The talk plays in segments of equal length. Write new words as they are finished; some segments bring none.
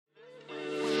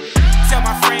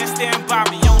my friends stand by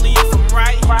me only if I'm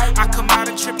right. I come out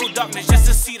of triple darkness just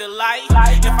to see the light.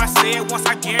 If I say it once,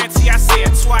 I guarantee I say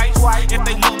it twice. If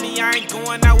they want me, I ain't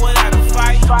going out without a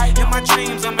fight. In my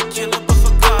dreams, I'm a killer, but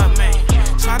for God, man.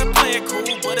 Try to play it cool,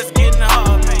 but it's getting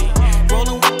hard, man.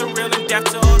 Rolling with the real and death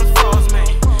to all the frauds,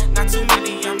 man. Not too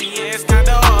many of me, yeah, it's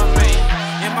kinda hard,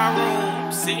 man. In my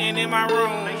room, sitting in my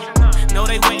room. Know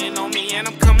they waiting on me and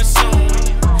I'm coming soon.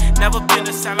 Never been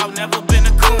a sellout, never been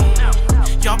a coon.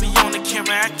 Y'all be on the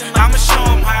camera acting like I'ma show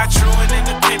them how true and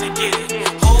independent get it.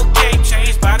 Whole game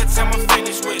changed by the time I'm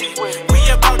finished with it. We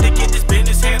about to get this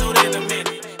business handled in a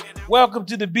minute. Welcome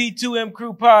to the B2M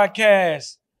Crew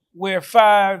podcast, where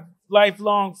 5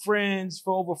 lifelong friends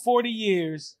for over 40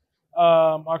 years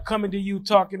are coming to you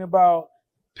talking about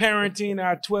parenting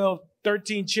our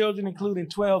 13 children, including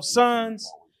 12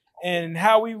 sons, and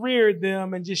how we reared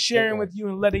them, and just sharing with you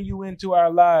and letting you into our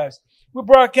lives. We're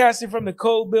broadcasting from the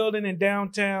Code Building in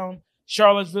downtown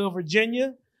Charlottesville,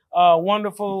 Virginia.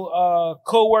 Wonderful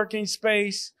co-working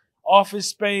space, office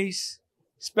space,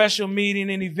 special meeting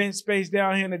and event space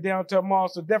down here in the downtown mall.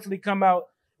 So definitely come out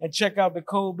and check out the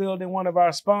Code Building, one of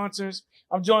our sponsors.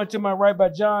 I'm joined to my right by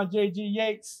John J.G.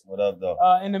 Yates. What up, though?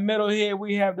 In the middle here,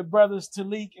 we have the brothers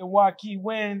Talik and Waukee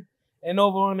Wynn. And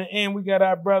over on the end, we got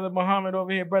our brother Muhammad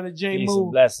over here, brother J.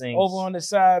 Moo, over on the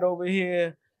side over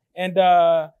here.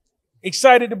 And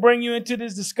excited to bring you into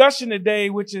this discussion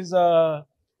today, which is a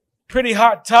pretty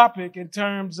hot topic in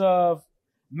terms of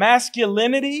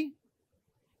masculinity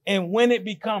and when it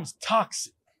becomes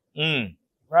toxic,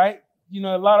 right? You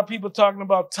know, a lot of people talking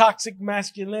about toxic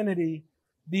masculinity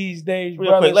these days.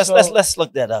 Real quick, let's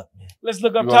look that up. Let's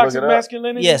look up toxic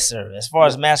masculinity. Yes, sir. As far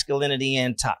as masculinity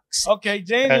and toxic. Okay,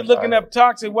 James is looking up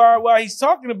toxic. While he's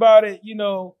talking about it, you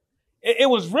know, it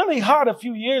was really hot a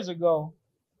few years ago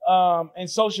in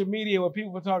social media where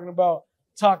people were talking about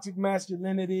toxic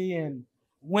masculinity and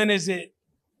when is it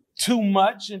too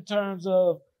much in terms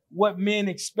of what men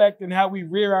expect and how we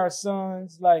rear our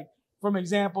sons. Like, from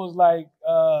examples like,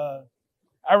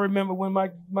 I remember when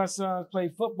my sons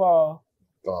played football,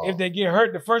 if they get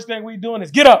hurt, the first thing we doing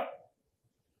is get up.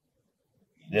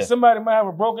 Yeah. Somebody might have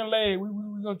a broken leg. We're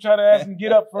going to try to ask them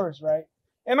get up first, right?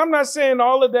 And I'm not saying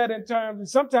all of that in terms, and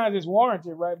sometimes it's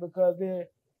warranted, right? Because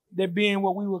they're being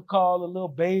what we would call a little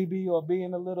baby or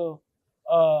being a little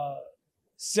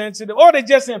sensitive, or they're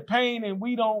just in pain and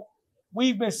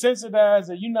we've been sensitized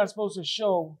that you're not supposed to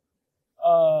show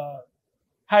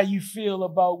how you feel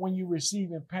about when you're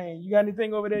receiving pain. You got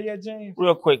anything over there yet, James?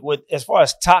 Real quick, as far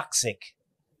as toxic,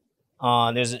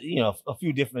 there's a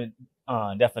few different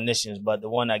definitions, but the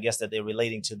one I guess that they're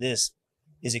relating to this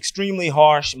is extremely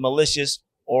harsh, malicious,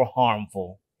 or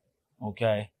harmful.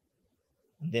 Okay.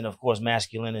 And then of course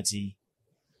masculinity.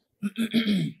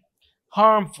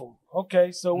 Harmful.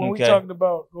 Okay. So when we talking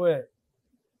about, go ahead.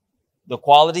 The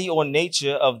quality or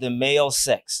nature of the male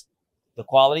sex. The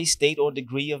quality, state, or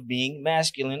degree of being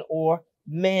masculine or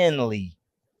manly.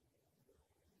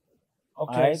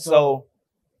 Okay. All right, so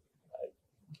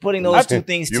putting those two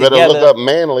things you together. You better look up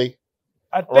manly.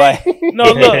 I think, no,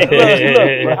 look.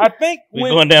 I think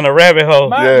we're going down a rabbit hole.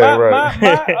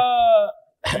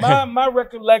 My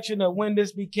recollection of when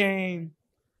this became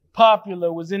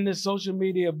popular was in this social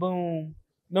media boom.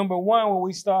 Number one, when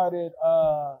we started,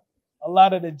 a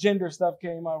lot of the gender stuff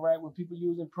came out, right? With people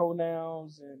using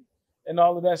pronouns and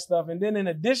all of that stuff. And then in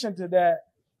addition to that,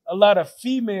 a lot of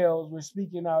females were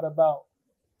speaking out about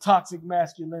toxic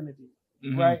masculinity,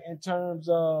 right? In terms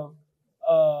of,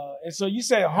 and so you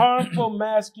say harmful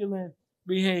masculine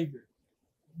behavior.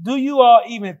 Do you all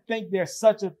even think there's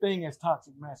such a thing as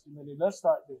toxic masculinity? Let's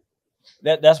start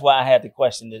there. That's why I had to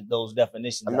question those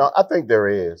definitions. No, I think there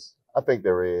is.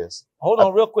 Hold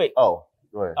on real quick. Oh,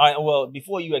 go ahead. All right. Well,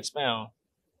 before you expound,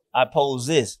 I pose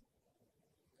this.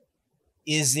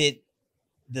 Is it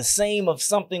the same of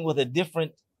something with a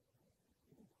different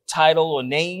title or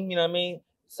name? You know what I mean?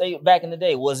 Say back in the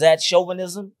day, was that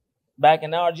chauvinism back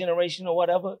in our generation or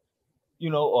whatever? You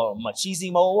know, or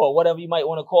machismo or whatever you might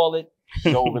want to call it.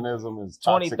 Chauvinism is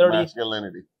toxic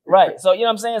masculinity. Right. So, you know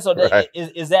what I'm saying? So Right.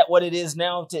 is that what it is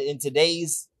now in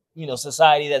today's,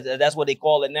 society? That's what they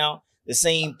call it now? The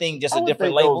same thing, just a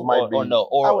different label or no?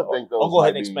 Or I would think those go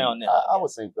ahead and expound now. I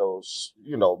would think those,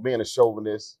 being a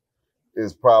chauvinist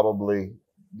is probably,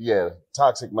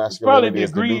 toxic masculinity. Probably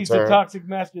degrees to toxic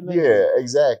masculinity. Yeah,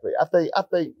 exactly. I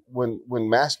think when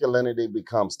masculinity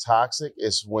becomes toxic,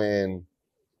 it's when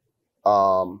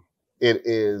it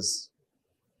is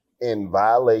in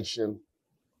violation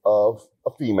of a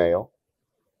female.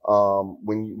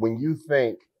 When you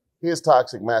think, here's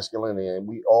toxic masculinity, and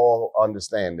we all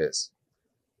understand this.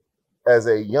 As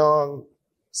a young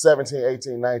 17,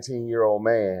 18, 19-year-old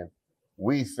man,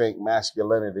 we think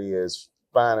masculinity is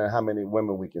finding how many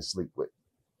women we can sleep with.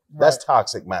 Right. That's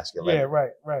toxic masculinity. Yeah,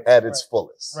 right. At its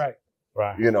fullest. Right.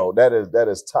 You know, that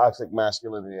is toxic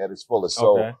masculinity at its fullest.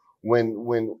 So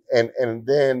when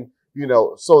then, you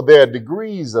know, so there are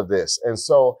degrees of this. And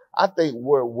so I think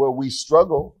where we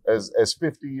struggle as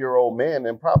 50-year-old men,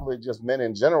 and probably just men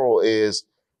in general, is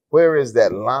where is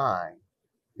that line?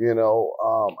 You know,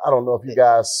 I don't know if you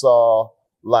guys saw,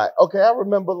 like, okay, I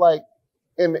remember like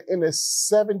in the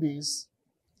 70s,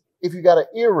 if you got an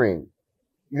earring,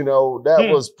 you know, that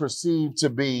was perceived to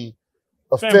be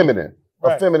a feminine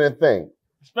thing.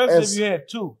 Especially if you had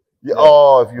two. Yeah,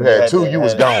 oh, if you had two, you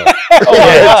was gone. Oh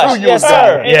my gosh, yes,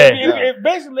 sir.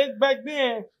 Basically, back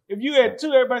then, if you had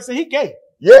two, everybody said he gay.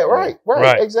 Yeah, right,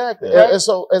 exactly. Yeah. And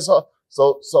so,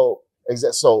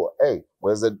 hey,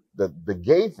 was it the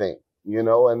gay thing, you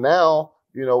know? And now,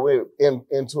 you know, we're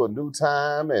into a new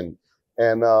time, and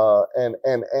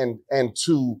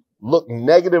to look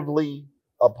negatively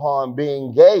upon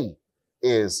being gay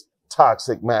is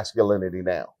toxic masculinity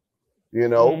now, you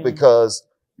know, because,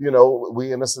 you know,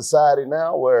 we in a society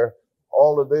now where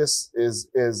all of this is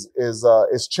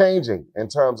changing in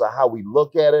terms of how we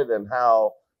look at it, and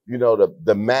how, you know,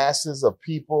 the masses of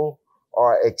people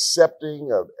are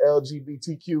accepting of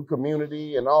LGBTQ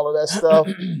community and all of that stuff.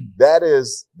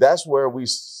 That's where we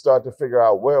start to figure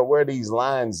out where these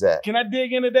lines at. Can I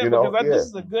dig into that?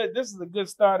 Because this is a good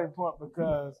starting point,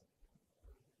 because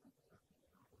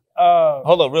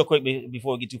hold on real quick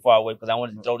before we get too far away, because I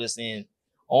wanted to throw this in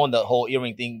on the whole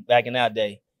earring thing. Back in our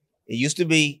day, it used to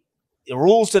be the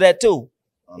rules to that too.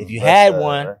 If you had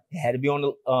one, it had to be on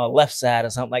the left side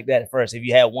or something like that at first, if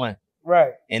you had one.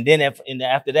 Right. And then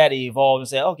after that, it evolved and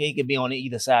said, okay, it could be on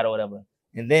either side or whatever.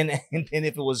 And then if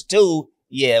it was two,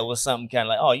 yeah, it was something kind of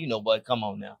like, oh, you know, but come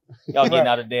on now. Y'all getting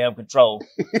out of damn control.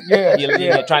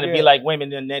 You're trying to be like women,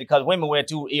 because women wear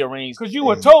two earrings. Because you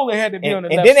were told it had to be on the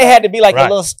left and then side. it had to be like a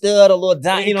little stud, a little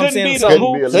dime, you know what I'm saying?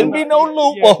 Couldn't be no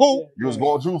loop or hoop. You was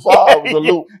going too far. It was a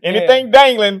loop. Anything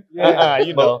dangling, you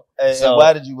know. And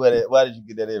why did you wear that? Why did you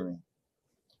get that earring?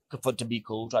 To be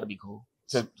cool, try to be cool.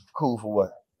 Cool for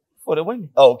what? For the women.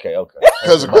 Oh, okay.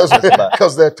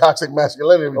 Because they're toxic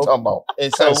masculinity we're talking about.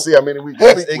 And so, see how many we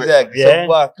exactly. Yeah. So,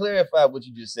 well, clarify what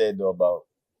you just said though about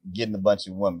getting a bunch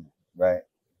of women, right?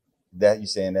 That you're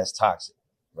saying that's toxic,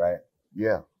 right?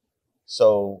 Yeah.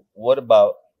 So what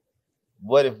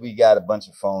if we got a bunch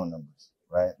of phone numbers,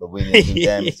 right? But we didn't do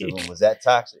damage to them. Was that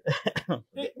toxic?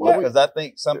 Because I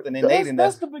think something innate in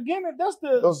that's the beginning. That's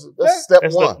step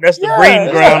one. That's the breeding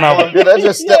ground of it. Yeah, that's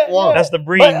just step one. That's the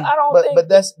breeding.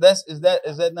 But is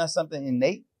that not something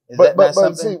innate? But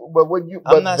when you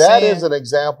that is an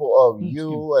example of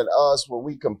you and us when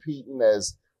we competing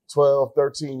as 12,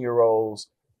 13-year-olds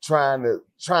trying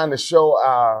to show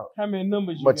our how many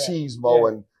numbers you machismo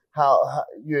and how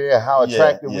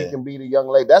attractive we can be to young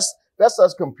lady. That's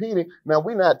us competing. Now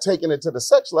we're not taking it to the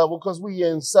sex level because we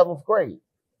in 7th grade.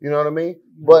 You know what I mean?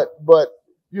 But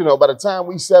you know, by the time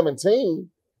we 17,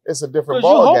 it's a different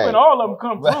ball game. You're hoping all of them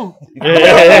come through.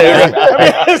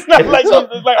 It's not like oh,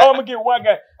 I'm gonna get one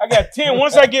guy. I got 10.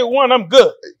 Once I get one, I'm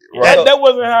good. Right. That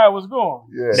wasn't how it was going.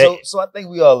 Yeah. So I think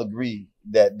we all agree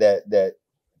that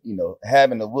you know,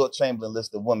 having a Wilt Chamberlain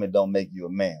list of women don't make you a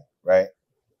man, right?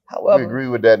 However, we agree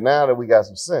with that now that we got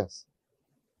some sense.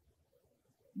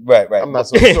 Right. I'm not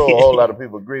so sure a whole lot of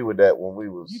people agree with that when we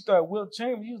was. You thought Wilt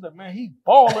Chamberlain, you was like, man, he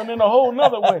balling in a whole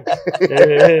nother way.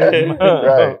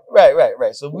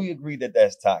 Right. So we agree that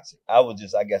that's toxic. I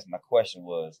guess my question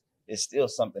was, it's still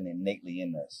something innately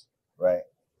in us, right?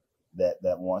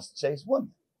 That wants to chase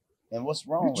women. And what's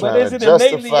wrong with but that?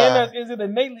 is it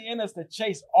innately in us to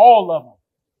chase all of them?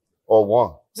 Or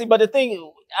one. See, but the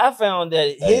thing, I found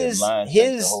that his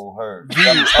the whole herd. view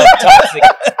of toxic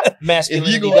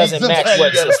masculinity doesn't match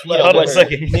what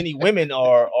many women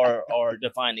are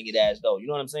defining it as, though. You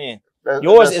know what I'm saying?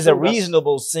 Yours is a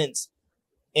reasonable sense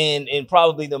and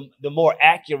probably the more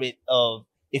accurate of,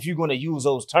 if you're going to use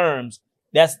those terms,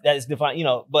 that is defined, you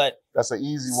know, but that's an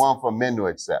easy one for men to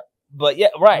accept. But yeah,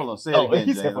 right. Hold on, say it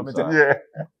again, James,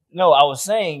 No, I was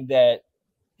saying that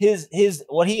his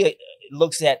what he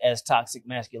looks at as toxic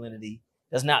masculinity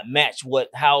does not match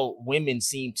how women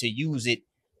seem to use it,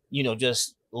 you know,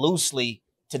 just loosely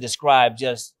to describe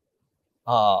just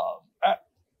I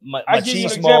give you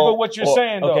an example of what you're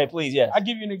saying, though. Okay, please, yes. I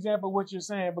give you an example of what you're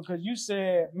saying, because you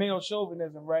said male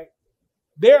chauvinism, right?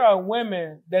 There are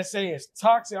women that say it's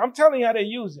toxic. I'm telling you how they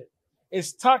use it.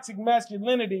 It's toxic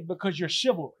masculinity because you're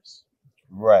chivalrous.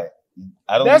 Right.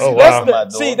 I don't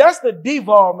that's the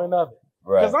devolvement of it.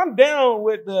 Right. Because I'm down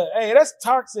with hey, that's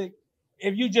toxic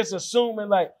if you just assuming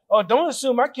like, oh, don't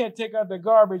assume I can't take out the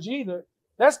garbage either.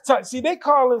 That's see, they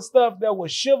calling stuff that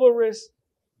was chivalrous,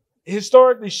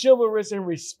 historically chivalrous and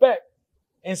respect.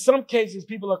 In some cases,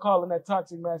 people are calling that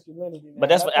toxic masculinity. Now. But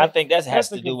that's what I think that has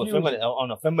to do with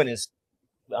on a feminist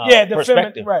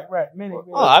perspective. Right.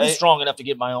 I'm strong enough to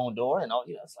get my own door and all.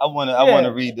 Yes. I want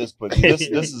to read this quickly.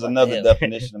 This is another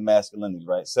definition of masculinity,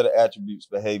 right? Set of attributes,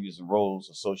 behaviors, and roles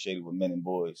associated with men and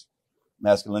boys.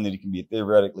 Masculinity can be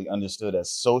theoretically understood as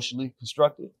socially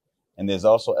constructed, and there's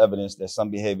also evidence that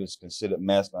some behaviors considered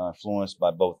masculine are influenced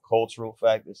by both cultural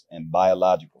factors and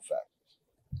biological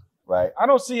factors, right? I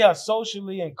don't see how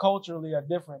socially and culturally are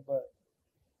different, but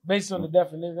based on the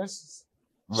definition, that's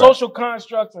social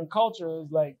constructs and culture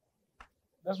is like,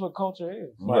 that's what culture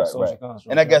is. Right.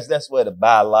 And I guess that's where the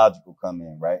biological come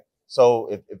in, right? So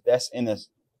if that's in us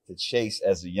to chase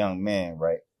as a young man,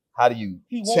 right? How do you?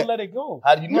 He won't let it go.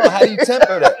 How do you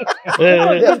temper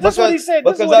that? That's what he said.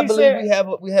 Because I believe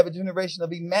we have a generation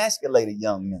of emasculated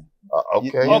young men.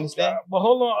 Okay. You understand? But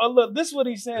hold on. Look, this is what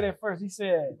he said at first. He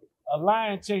said a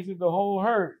lion chases the whole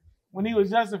herd when he was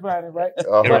justifying it, right?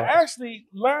 But actually,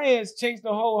 lions chase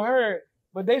the whole herd,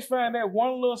 but they find that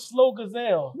one little slow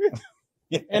gazelle.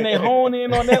 And they hone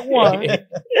in on that one,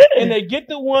 and they get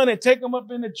the one and take them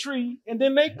up in the tree, and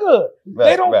then they good.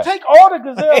 They don't take all the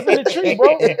gazelles in the tree,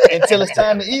 bro. Until it's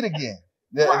time to eat again.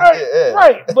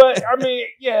 Right. But I mean,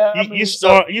 you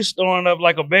storing up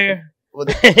like a bear. Like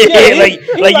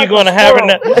you're going to have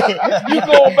enough. You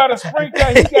go about a spring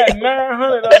time, he got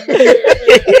 900 of them.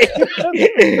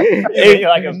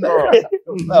 Like a squirrel.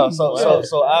 No,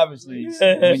 so obviously,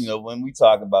 when we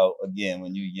talk about, again,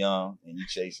 when you're young and you're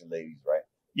chasing ladies, right?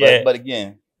 Yeah. But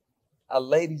again, our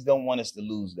ladies don't want us to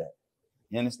lose that.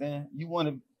 You understand?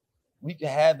 We can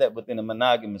have that within a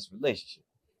monogamous relationship.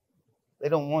 They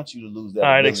don't want you to lose that. All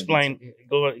right, explain.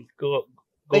 Go on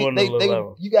a little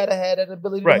level. You got to have that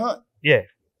ability to hunt. Yeah.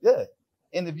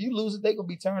 And if you lose it, they gonna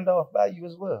be turned off by you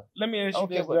as well. Let me ask you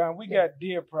this, John. We got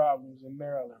deer problems in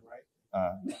Maryland, right?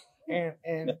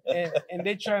 And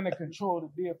they're trying to control the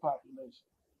deer population,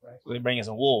 right? So they bring in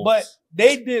some wolves. But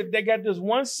they got this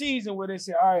one season where they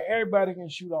say, all right, everybody can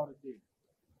shoot all the deer.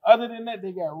 Other than that,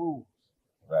 they got rules.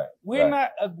 Right.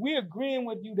 We're agreeing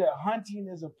with you that hunting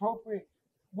is appropriate.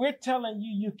 We're telling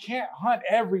you can't hunt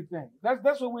everything.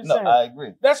 That's what we're saying. I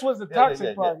agree. That's what the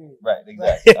toxic part is. Right,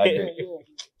 exactly. I agree.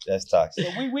 That's toxic.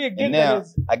 So we again. And now,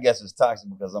 I guess it's toxic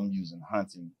because I'm using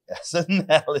hunting as an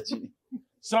analogy.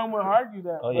 Some will argue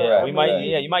that. Oh yeah,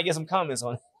 you might get some comments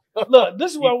on it. Look,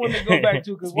 this is what I want to go back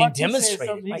to because what he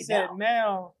demonstrated said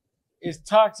now is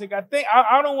toxic. I think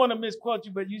I don't want to misquote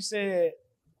you, but you said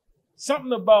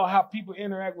something about how people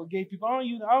interact with gay people. I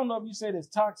don't know if you said it's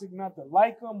toxic not to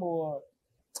like them or.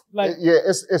 Like,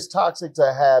 it's toxic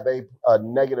to have a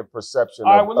negative perception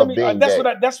of being that's gay.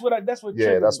 That's what that's what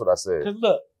I said. Because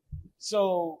look,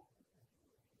 so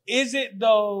is it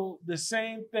though the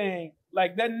same thing?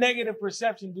 Like that negative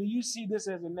perception, do you see this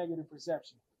as a negative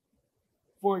perception?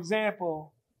 For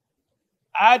example,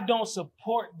 I don't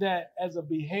support that as a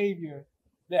behavior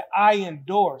that I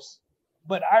endorse,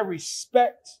 but I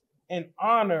respect and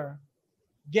honor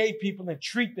gay people and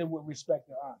treat them with respect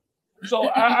and honor. So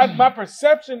my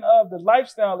perception of the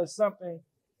lifestyle is something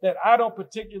that I don't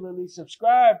particularly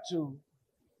subscribe to,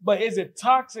 but is it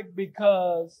toxic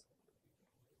because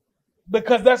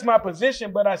that's my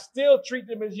position, but I still treat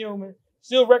them as human,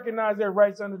 still recognize their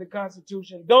rights under the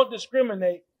Constitution, don't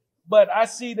discriminate, but I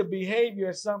see the behavior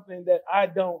as something that I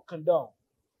don't condone.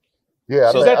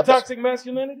 Yeah. So is that toxic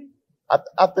masculinity?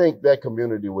 I think that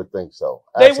community would think so.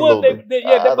 They Absolutely. would.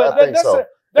 I think so.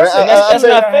 That's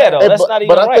not fair, though. That's not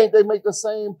even right. But I think they make the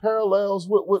same parallels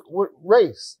with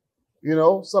race. You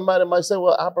know, somebody might say,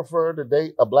 well, I prefer to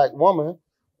date a black woman,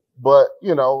 but,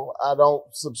 you know, I don't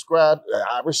subscribe.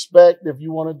 I respect if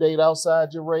you want to date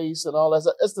outside your race and all that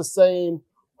stuff. It's the same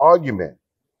argument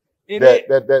that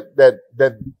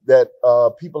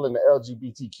people in the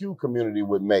LGBTQ community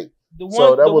would make. The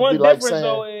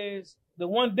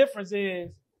one difference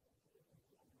is,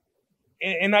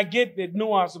 and I get the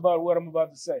nuance about what I'm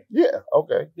about to say. Yeah,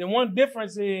 okay. The one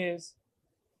difference is,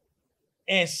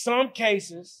 in some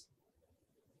cases,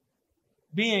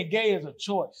 being gay is a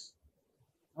choice,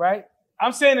 right?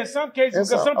 I'm saying in some cases,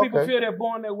 because some people feel they're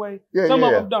born that way. Some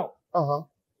of them don't.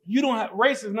 You don't have,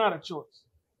 race is not a choice.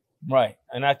 Right,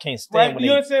 and I can't stand when you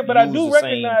know what I'm saying? But I do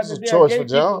recognize that there are gay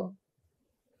people.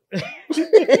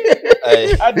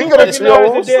 I do recognize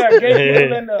that there are gay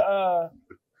people in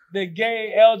the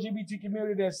gay LGBT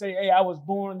community that say, hey, I was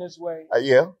born this way.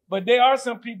 But there are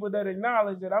some people that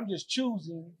acknowledge that I'm just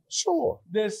choosing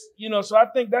this, you know, so I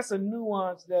think that's a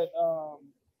nuance that,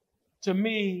 to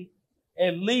me,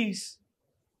 at least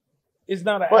it's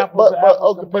not an But apples to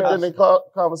apples okay, but then comparison. the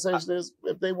conversation is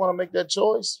if they want to make that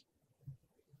choice,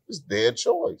 it's their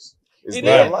choice. It's It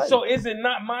their is. life. So is it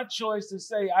not my choice to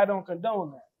say I don't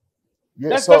condone that? Yeah,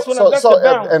 That's the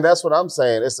balance. and that's what I'm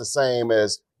saying. It's the same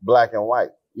as black and white.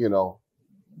 You know,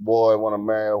 boy want to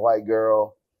marry a white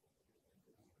girl,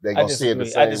 they gonna see it the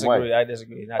same way. I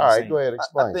disagree. Not All the right, same. go ahead,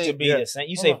 explain. To be the same.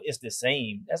 You say it's the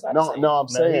same. That's not the same. No, I'm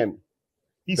saying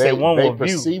He said one they will view.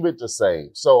 perceive it the same.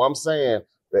 So I'm saying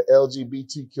the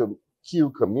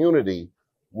LGBTQ community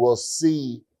will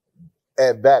see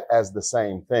at that as the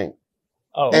same thing.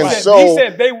 Oh, And right. so- he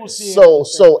said they will see it.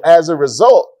 So as a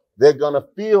result, they're gonna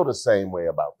feel the same way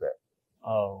about that.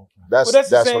 Oh, That's But that's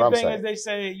the what same I'm thing saying. as they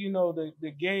say, you know,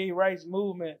 the gay rights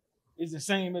movement is the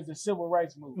same as the civil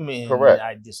rights movement. man, Correct.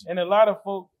 I disagree. And a lot of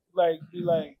folk be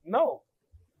like, no.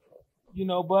 You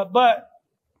know, but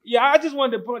yeah, I just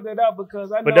wanted to point that out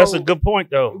because I know But that's a good point,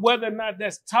 though. whether or not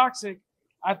that's toxic,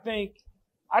 I think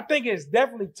it's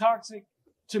definitely toxic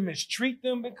to mistreat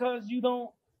them because you don't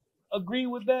agree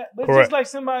with that. But it's Correct. just like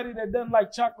somebody that doesn't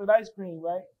like chocolate ice cream,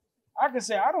 right? I can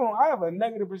say I have a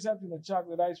negative perception of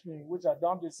chocolate ice cream, which I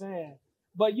don't. I'm just saying.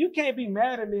 But you can't be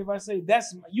mad at me if I say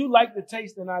you like the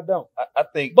taste and I don't. I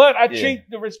think, But I yeah.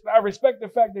 I respect the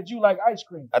fact that you like ice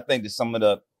cream. I think to sum it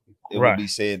up, it Right. would be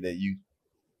said that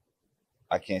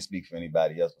I can't speak for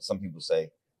anybody else, but some people say,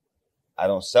 I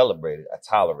don't celebrate it, I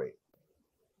tolerate it.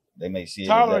 They may see it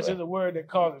Tolerance as that is way. a word that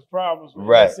causes problems with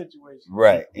Right. that situation.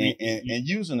 Right. And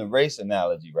using the race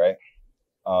analogy, right?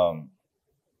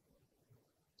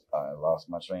 I lost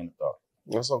my train of thought.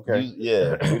 That's okay.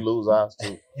 Yeah. We lose ours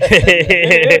too.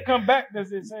 It'll come back,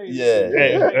 does it say? Yeah.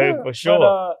 Hey, for sure.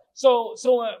 But,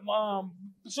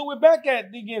 so we're back at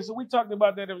again. So we talked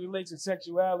about that as it relates to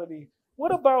sexuality.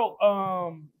 What about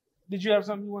did you have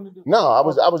something you wanted to do? No, I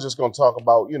was just gonna talk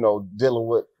about, dealing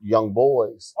with young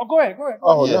boys. Oh, go ahead.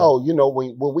 Oh Yeah. no,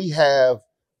 when we have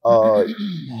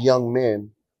young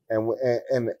men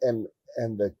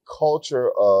and the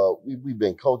culture of we've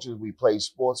been coaches, we played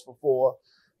sports before.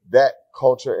 That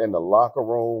culture in the locker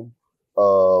room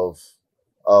of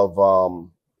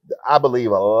I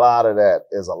believe a lot of that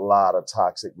is a lot of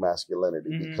toxic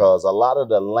masculinity because a lot of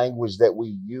the language that we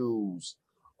use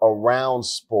around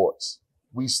sports,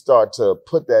 we start to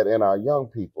put that in our young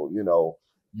people.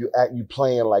 You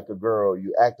playing like a girl,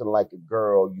 you acting like a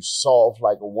girl, you soft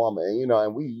like a woman,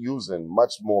 and we using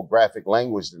much more graphic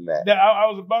language than that. I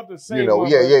was about to say,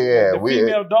 Yeah. the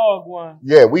female dog one.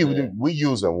 Yeah, we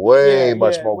using way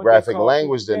much more what they graphic call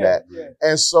language than that. Yeah.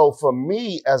 And so for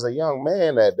me as a young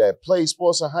man that played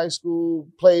sports in high school,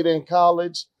 played in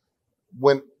college,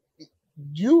 when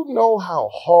you know how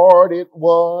hard it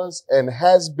was and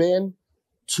has been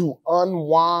to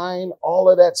unwind all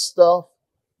of that stuff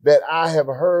that I have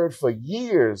heard for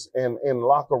years in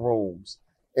locker rooms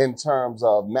in terms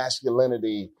of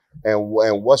masculinity and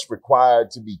what's required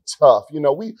to be tough.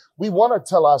 We want to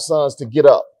tell our sons to get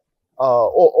up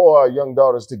or our young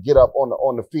daughters to get up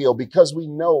on the field because we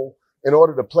know in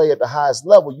order to play at the highest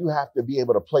level, you have to be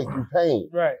able to play through pain.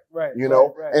 Right. Right.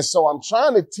 And so I'm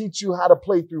trying to teach you how to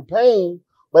play through pain,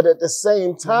 but at the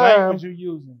same The time, language you're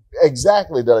using.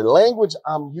 exactly the language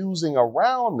I'm using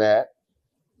around that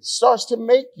starts to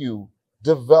make you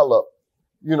develop,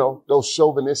 those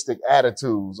chauvinistic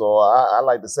attitudes, or I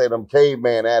like to say them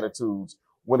caveman attitudes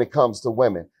when it comes to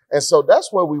women. And so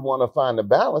that's where we want to find the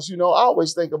balance. I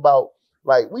always think about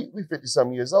like we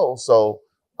 50-some years old. So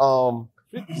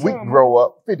we grow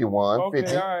up 51, Okay,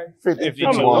 50, all right. 50, If you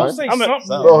Don't 51. say I'm a- something.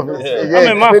 Oh, though. Yeah.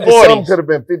 I'm in my 50 something 40s. could have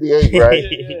been 58, right?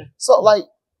 Yeah. So like,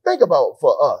 think about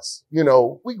for us,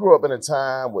 we grew up in a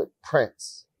time with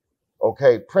Prince.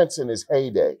 Okay, Prince in his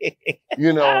heyday,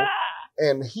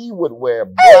 and he would wear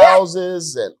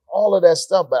blouses and all of that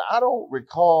stuff. But I don't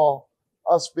recall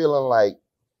us feeling like,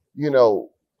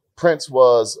 Prince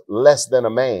was less than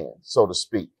a man, so to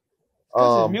speak.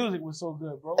 Because his music was so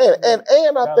good, bro.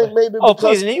 And I think maybe Oh,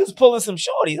 because please, and he was pulling some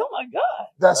shorties. Oh my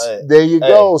God. there you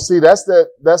go. See, that's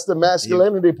the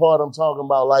masculinity part I'm talking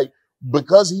about. Like,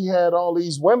 because he had all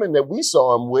these women that we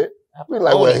saw him with, we're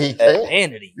like, well, he can't.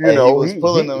 Vanity. He was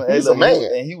pulling them. He's a man.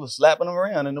 And he was slapping them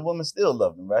around, and the woman still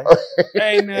loved him, right?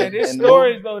 Hey, man, there's And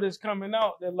stories, though, that's coming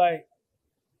out that, like,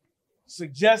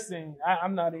 suggesting,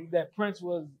 I'm not, that Prince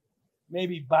was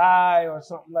maybe bi or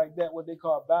something like that, what they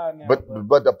call bi now.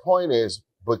 But the point is,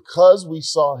 because we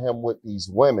saw him with these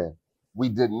women, we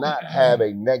did not have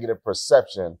a negative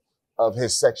perception of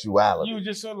his sexuality. You were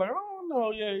just sort of like, oh,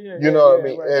 no, yeah. You know what I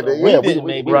mean? Right, And, right. We yeah, didn't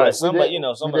maybe, right. but some, We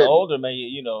didn't. some We of the didn't. older,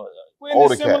 maybe, Well,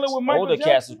 older it's similar cats. with Michael older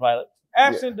Jackson. cats was probably.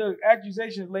 Absent the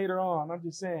accusations later on, I'm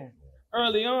just saying.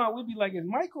 early on, we'd be like, is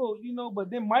Michael, you know, but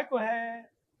then Michael had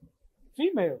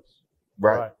females.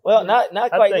 Right. Well, not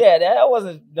quite. Yeah, that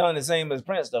wasn't done the same as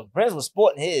Prince though. Prince was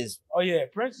sporting his. Oh yeah,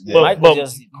 Prince. Yeah. Mike was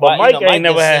just. But Mike ain't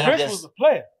never had. Prince was a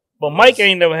player. But Mike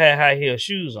ain't never had high heel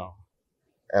shoes on.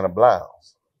 And a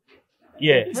blouse.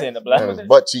 Yeah. He's in the And black. his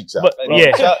butt cheeks out. But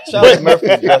yeah. Charlie Murphy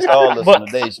addressed all this on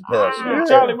the Dave Chappelle show.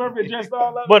 Charlie Murphy just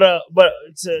all that. But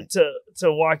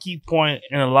to Joaquin's point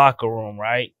in the locker room,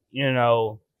 right? You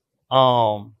know,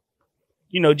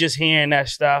 just hearing that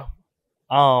stuff.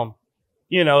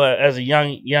 You know, as a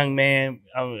young man,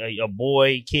 a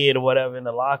boy, kid, or whatever in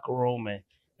the locker room, and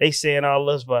they saying all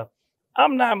this, but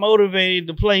I'm not motivated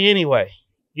to play anyway,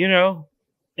 you know?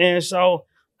 And so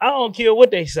I don't care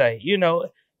what they say, you know?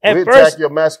 At We first, attack your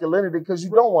masculinity because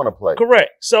you don't want to play.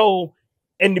 correct. So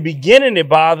in the beginning, it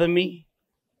bothered me,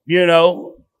 you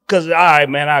know, because, all right,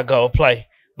 man, I go play.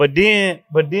 But then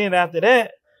after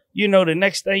that, you know, the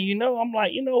next thing you know, I'm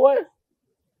like, you know what?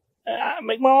 I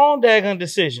make my own daggone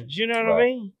decisions. You know what I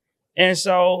mean? And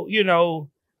so, you know,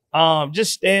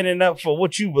 just standing up for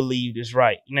what you believe is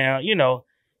right. Now, you know,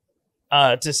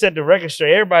 to set the record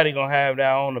straight, everybody gonna have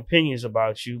their own opinions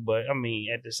about you. But I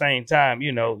mean, at the same time,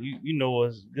 you know, you know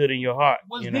what's good in your heart.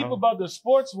 What's you deep know? about the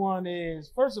sports one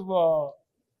is, first of all,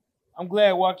 I'm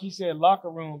glad Joaquin said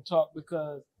locker room talk,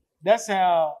 because that's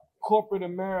how corporate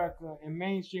America and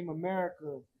mainstream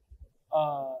America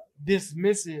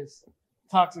dismisses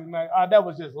toxic. That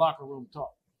was just locker room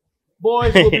talk.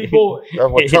 Boys will be boys. That's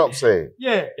what Trump said.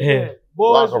 Yeah.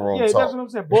 Boys. Locker room That's talk. what I'm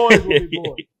saying. Boys will be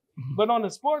boys. But on the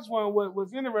sports one, what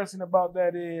was interesting about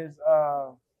that is,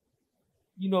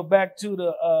 you know, back to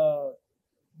the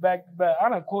back. I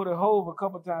done quoted Hove a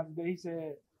couple times today. He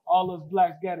said all those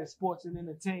blacks got is sports and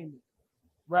entertainment,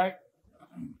 right?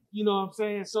 You know what I'm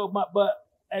saying? So, but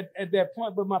at that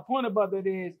point, but my point about that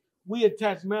is we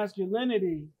attach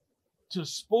masculinity to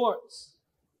sports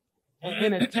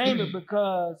and entertainment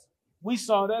because we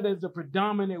saw that as the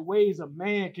predominant ways a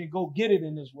man can go get it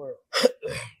in this world.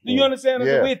 Do you understand?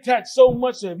 Yeah. We attach so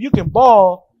much to, if you can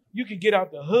ball, you can get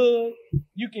out the hood,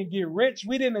 you can get rich.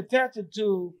 We didn't attach it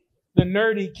to the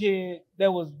nerdy kid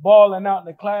that was balling out in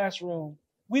the classroom.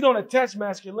 We don't attach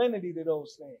masculinity to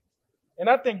those things. And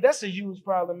I think that's a huge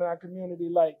problem in our community.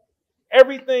 Like,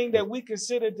 everything that we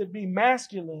consider to be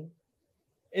masculine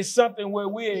is something where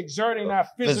we're exerting our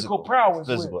physical prowess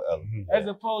Physical with, element. as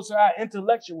opposed to our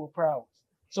intellectual prowess.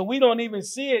 So we don't even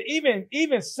see it.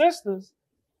 Even sisters,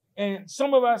 and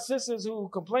some of our sisters who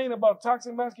complain about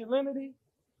toxic masculinity,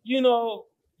 you know,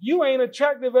 you ain't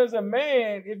attractive as a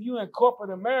man if you in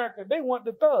corporate America. They want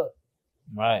the thug.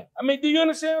 Right. I mean, do you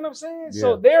understand what I'm saying? Yeah.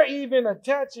 So they're even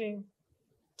attaching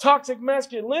toxic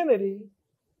masculinity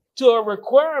to a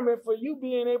requirement for you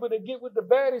being able to get with the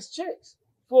baddest chicks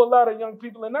for a lot of young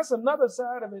people. And that's another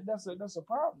side of it. That's a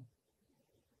problem.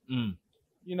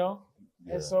 You know?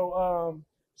 Yeah. And so,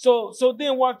 so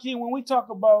then Joaquin, when we talk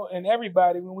about, and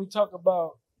everybody, when we talk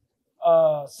about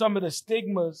some of the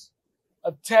stigmas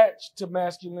attached to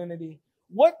masculinity,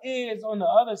 what is, on the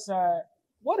other side,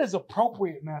 what is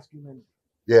appropriate masculinity?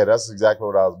 Yeah, that's exactly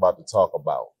what I was about to talk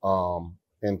about.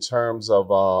 In terms of,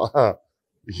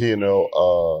 you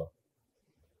know,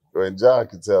 and John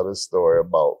can tell this story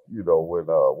about, you know, when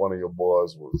one of your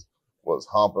boys was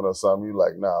humping or something. You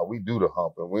like, nah, we do the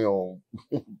humping. We don't.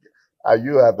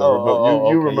 You have to remember.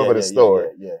 You remember the story.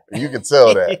 Yeah. You can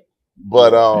tell that.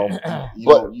 But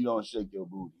You don't shake your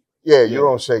booty. yeah, you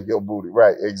don't shake your booty,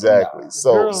 right? Exactly.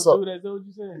 Nah. Girls do that, is that what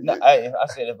you said? No, I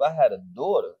said if I had a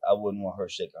daughter, I wouldn't want her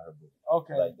shaking her booty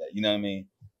Okay. like that. You know what I mean?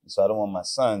 So I don't want my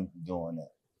son doing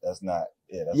that. That's not.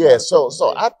 Yeah. That's yeah. not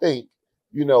So I think,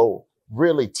 you know,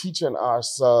 really teaching our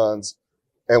sons,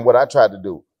 and what I tried to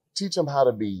do, teach them how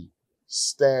to be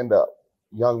stand-up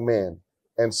young men.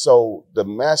 And so the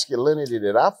masculinity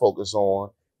that I focus on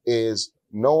is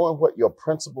knowing what your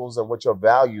principles and what your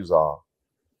values are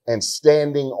and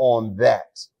standing on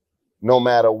that, no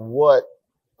matter what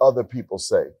other people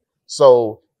say.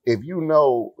 So if you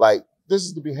know, like, this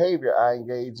is the behavior I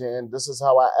engage in, this is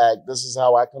how I act, this is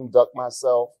how I conduct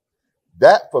myself,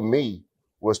 that for me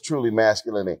was truly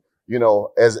masculinity. You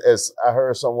know, as I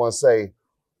heard someone say,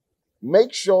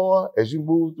 make sure as you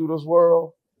move through this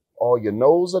world, all your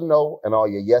no's are no and all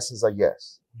your yeses are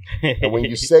yes. And when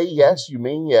you say yes, you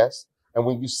mean yes. And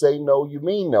when you say no, you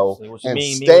mean no. And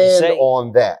stand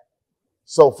on that.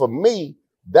 So for me,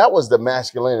 that was the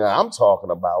masculinity I'm talking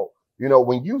about. You know,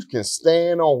 when you can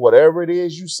stand on whatever it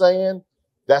is you're saying,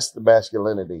 that's the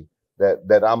masculinity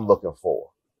that I'm looking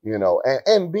for, you know,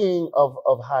 and being of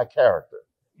high character.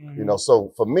 You know,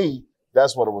 so for me,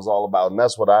 that's what it was all about. And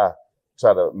that's what I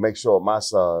try to make sure my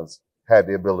sons had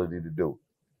the ability to do.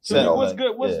 So what's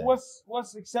good?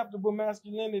 What's acceptable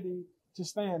masculinity to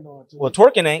stand on? Well,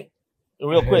 twerking ain't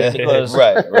real quick because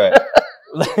right.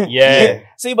 Yeah.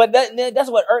 See, but that's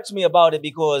what irks me about it,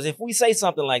 because if we say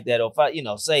something like that, or if I,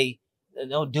 say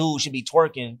no dude should be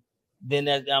twerking, then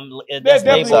that's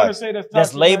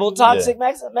labeled toxic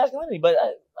masculinity. But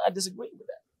I disagree with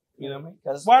that. You know what I mean?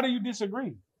 'Cause why do you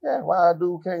disagree? Yeah, why a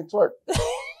dude can't twerk?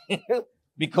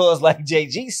 Because like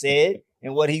JG said,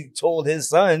 and what he told his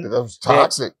son, that was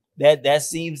toxic. That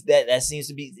seems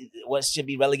to be what should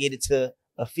be relegated to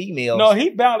a female. No, he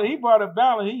brought up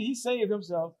balance. He saved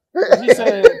himself. He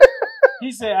said,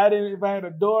 if I had a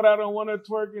daughter, I don't want her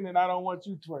twerking, and I don't want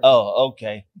you twerking. Oh,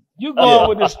 okay. You going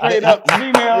with the straight up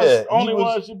females, only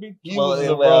one should be. He was in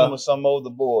the room with some older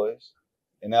boys,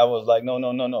 and I was like, no.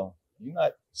 You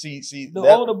not see the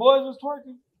older boys was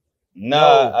twerking?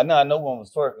 Nah, I know one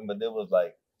was twerking, but they was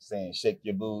like saying, shake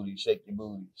your booty, shake your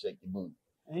booty, shake your booty.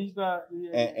 And he's not, you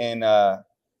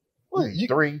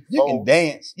can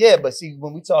dance. Yeah, but see,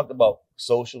 when we talked about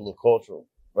social or cultural,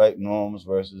 right, norms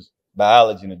versus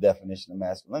biology and the definition of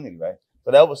masculinity, right?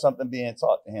 So that was something being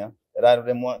taught to him that I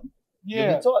didn't want to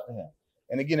be taught to him.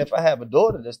 And again, if I have a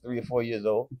daughter that's 3 or 4 years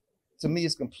old, to me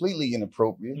it's completely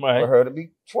inappropriate for her to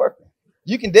be twerking.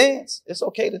 You can dance. It's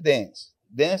okay to dance.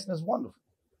 Dancing is wonderful.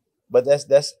 But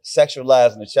that's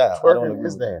sexualizing a child. Twerking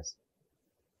is dance.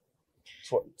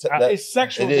 It's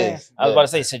sexual dance. I was about to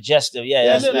say suggestive.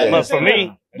 Yeah. But for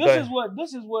me, this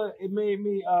is what it made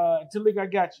me. Talik, I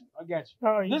got you.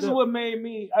 Oh, this is what made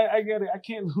me. I get it. I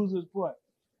can't lose this point.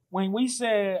 When we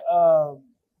said,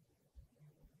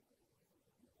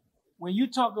 when you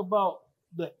talk about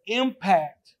the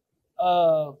impact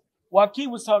of,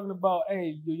 Joaquin was talking about,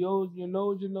 hey, your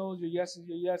no's, your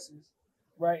yeses,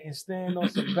 right? And stand on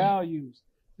some values.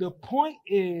 The point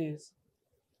is,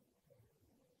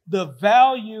 the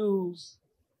values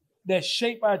that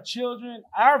shape our children,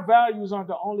 our values aren't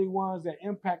the only ones that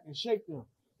impact and shape them.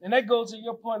 And that goes to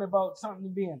your point about something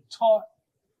being taught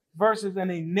versus an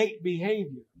innate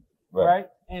behavior, right?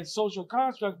 And social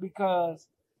construct, because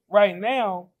right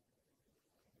now,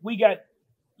 we got,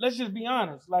 let's just be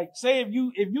honest. Like, say if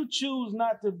you choose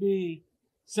not to be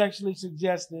sexually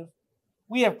suggestive,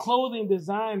 we have clothing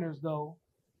designers though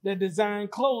that design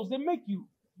clothes that make you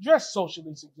dress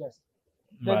socially suggestive,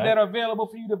 that are available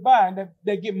for you to buy, and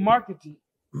that get marketed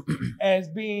as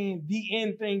being the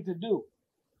end thing to do.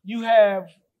 You have,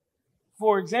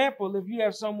 for example, if you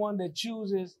have someone that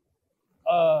chooses,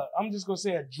 I'm just gonna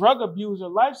say a drug abuser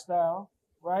lifestyle,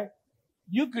 right?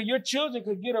 Your children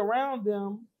could get around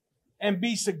them and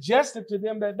be suggestive to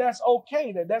them that that's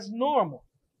okay, that's normal,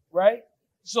 right?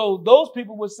 So those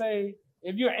people would say,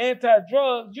 if you're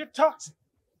anti-drugs, you're toxic.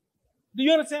 Do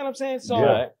you understand what I'm saying?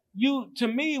 So to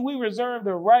me, we reserve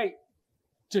the right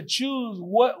to choose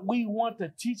what we want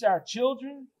to teach our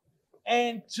children,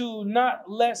 and to not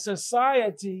let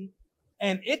society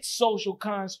and its social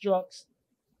constructs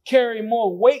carry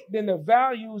more weight than the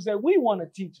values that we want to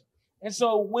teach them. And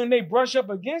so when they brush up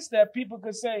against that, people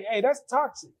could say, hey, that's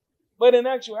toxic. But in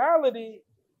actuality,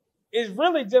 it's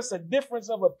really just a difference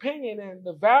of opinion and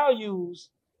the values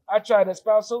I try to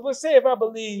espouse. So let's say if I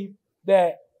believe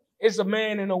that it's a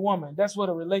man and a woman, that's what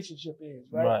a relationship is,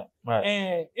 right? Right.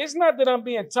 And it's not that I'm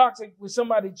being toxic when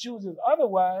somebody chooses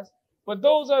otherwise, but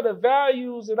those are the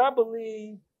values that I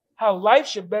believe how life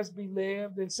should best be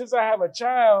lived. And since I have a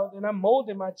child and I'm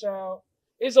molding my child,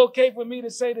 it's okay for me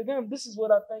to say to them, this is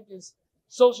what I think is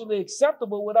socially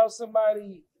acceptable, without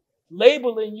somebody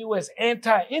labeling you as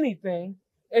anti-anything,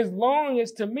 as long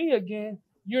as, to me, again,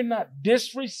 you're not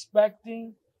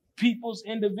disrespecting people's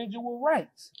individual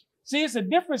rights. See, it's a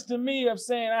difference to me of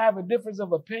saying I have a difference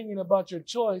of opinion about your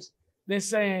choice than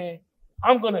saying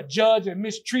I'm going to judge and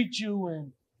mistreat you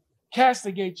and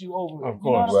castigate you over it. Of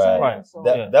course, you know right. So,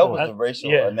 that was the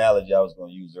racial analogy I was going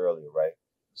to use earlier, right?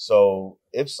 So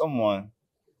if someone,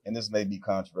 and this may be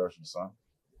controversial, son,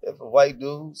 if a white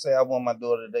dude say I want my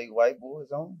daughter to date white boys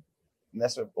only, and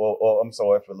that's or I'm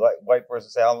sorry, if a white person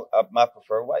say I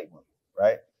prefer white women,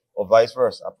 right? Or vice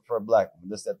versa, I prefer black women,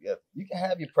 this, that, the other. You can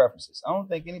have your preferences. I don't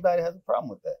think anybody has a problem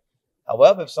with that.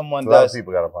 However, if someone does, a lot of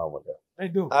people got a problem with that. They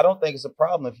do. I don't think it's a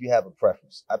problem if you have a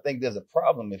preference. I think there's a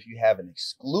problem if you have an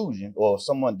exclusion, or if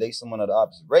someone dates someone of the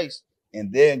opposite race,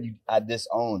 and then I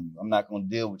disown you. I'm not going to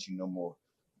deal with you no more.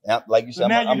 Now, like you said,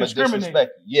 so I'm going to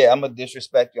disrespect you. Yeah, I'm going to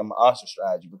disrespect you. I'm going to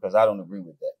ostracize you because I don't agree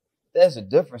with that. There's a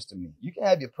difference to me. You can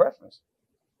have your preference.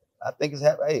 I think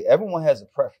hey, everyone has a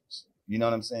preference. You know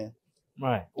what I'm saying?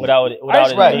 Right. Without it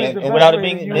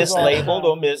being mislabeled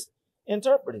or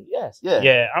misinterpreted. Yes.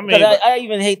 Yeah. I mean, I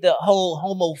even hate the whole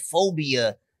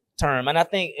homophobia term, and I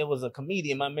think it was a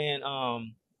comedian, my man.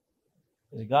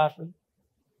 Is it Godfrey?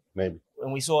 Maybe.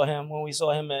 When we saw him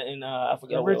in I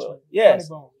forget where. Richmond. Yes.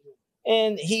 Funny Bone.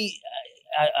 And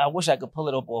I wish I could pull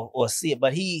it up or see it,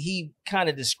 but he kind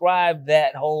of described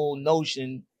that whole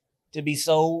notion to be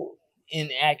so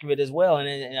inaccurate as well. And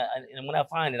when I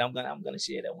find it, I'm gonna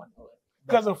share that one.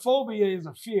 Because a phobia is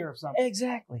a fear of something.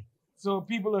 Exactly. So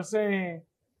people are saying,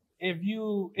 if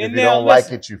you don't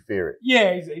like it, you fear it. Yeah,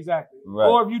 exactly. Right.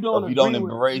 Or if you don't,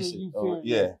 embrace it, you or,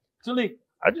 fear yeah. it. Talik.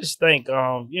 I just think,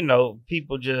 you know,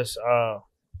 people just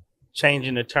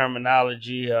changing the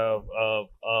terminology of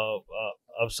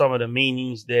some of the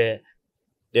meanings that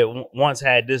once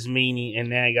had this meaning and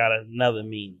now got another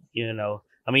meaning. You know,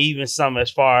 I mean, even some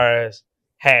as far as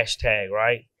hashtag,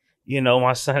 right? You know,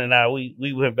 my son and I,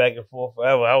 we went back and forth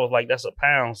forever. I was like, that's a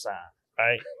pound sign,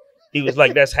 right? He was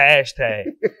like, that's hashtag.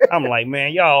 I'm like,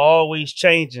 man, y'all always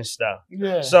changing stuff.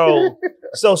 Yeah. So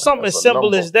something as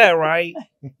simple as that, right?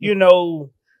 You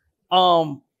know,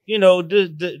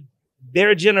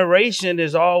 their generation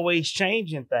is always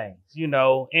changing things, you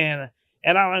know, and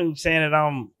I'm saying that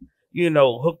I'm, you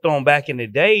know, hooked on back in the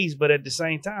days, but at the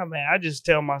same time, man, I just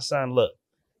tell my son, look,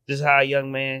 this is how a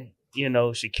young man, you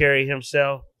know, should carry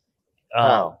himself.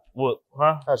 How? What?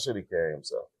 Huh? How should he carry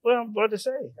himself? Well, I'm about to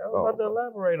say. I was about to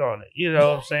elaborate on it. You know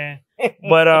what I'm saying?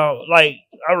 But like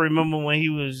I remember when he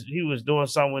was doing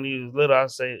something when he was little. I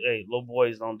say, "Hey, little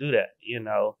boys don't do that," you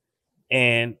know.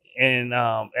 And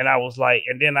I was like,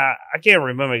 and then I can't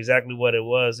remember exactly what it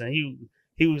was, and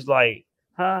he was like,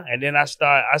 "Huh?" And then I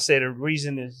said the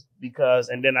reason is because,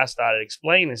 and then I started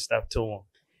explaining stuff to him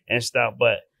and stuff.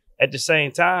 But at the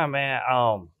same time, man,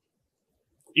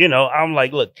 you know, I'm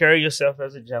like, look, carry yourself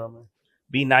as a gentleman.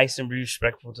 Be nice and be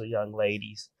respectful to young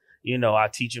ladies. You know, I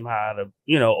teach them how to,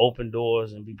 you know, open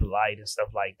doors and be polite and stuff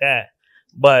like that.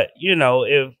 But, you know,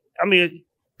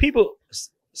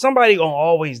 somebody gonna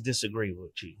always disagree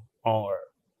with you on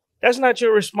earth. That's not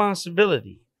your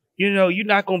responsibility. You know, you're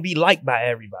not gonna be liked by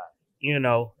everybody, you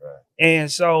know. Right. And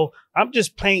so I'm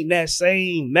just painting that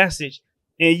same message,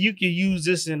 and you can use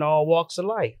this in all walks of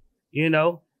life, you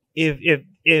know. If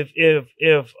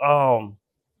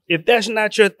that's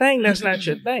not your thing, that's not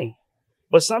your thing.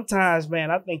 But sometimes, man,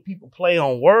 I think people play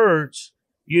on words,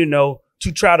 you know,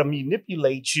 to try to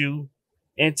manipulate you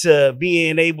into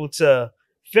being able to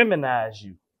feminize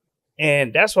you.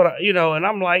 And that's what you know, and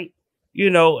I'm like, you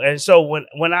know, and so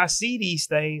when I see these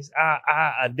things,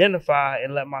 I identify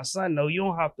and let my son know you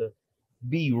don't have to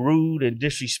be rude and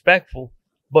disrespectful,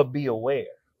 but be aware,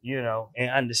 you know, and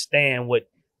understand what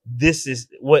this is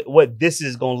what this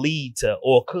is going to lead to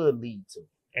or could lead to.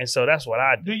 And so that's what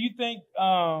I do. Do you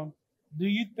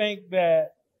think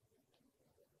that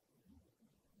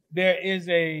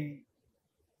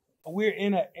we're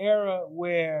in an era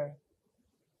where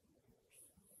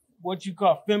what you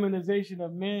call feminization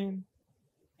of men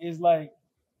is like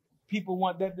people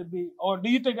want that to be, or do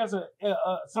you think that's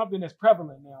something that's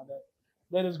prevalent now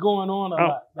that is going on a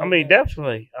lot? I mean,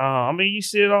 definitely. I mean, you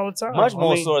see it all the time. Much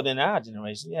more so than our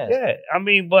generation. Yes. Yeah. I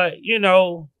mean, but you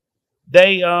know,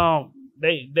 they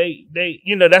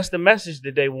you know, that's the message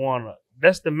that they want.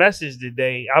 That's the message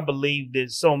that I believe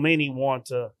that so many want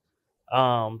to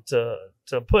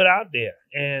put out there.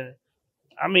 And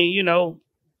I mean, you know,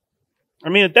 I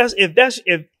mean,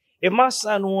 if my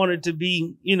son wanted to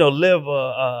be, you know, live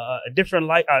a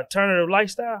different alternative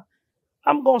lifestyle,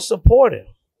 I'm going to support him.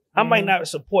 I might not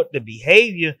support the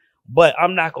behavior, but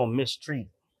I'm not going to mistreat him.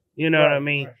 You know what I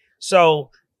mean? Right. So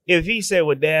if he said,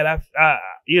 well, Dad,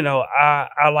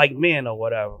 I like men or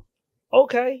whatever.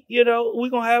 Okay. You know, we're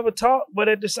going to have a talk, but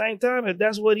at the same time,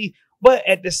 but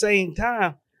at the same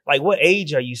time, like what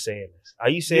age are you saying this? Are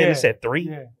you saying this at 3?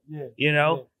 Yeah. You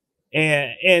know?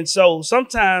 Yeah. And so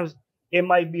sometimes it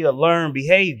might be a learned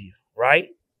behavior, right?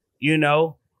 You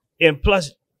know, and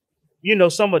plus, you know,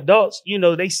 some adults, you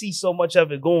know, they see so much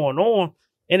of it going on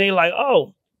and they like,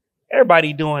 oh,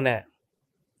 everybody doing that.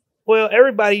 Well,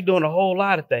 everybody doing a whole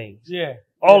lot of things. Yeah.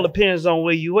 All depends on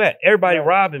where you at. Everybody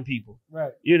robbing people.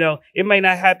 Right. You know, it may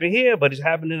not happen here, but it's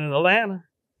happening in Atlanta.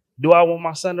 Do I want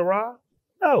my son to rob?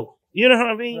 No. You know what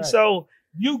I mean? Right. So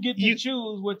you get to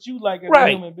choose what you like as a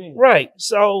human being. Right.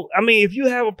 So, I mean, if you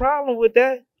have a problem with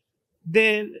that,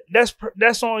 then that's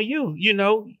on you. You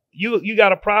know, you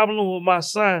got a problem with my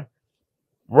son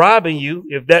robbing you,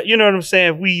 if that, you know what I'm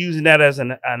saying, if we using that as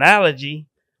an analogy,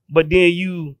 but then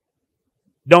you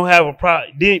don't have a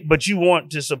problem, but you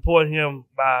want to support him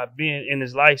by being in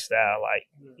his lifestyle, like,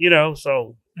 you know,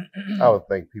 so. I would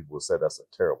think people would say that's a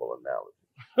terrible analogy.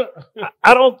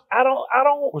 I don't.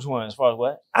 Which one? As far as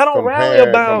what? I don't rally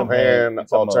about comparing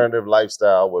alternative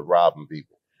lifestyle with robbing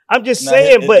people. I'm just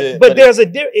saying, but there's a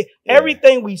difference.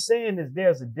 Everything we saying is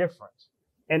there's a difference.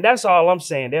 And that's all I'm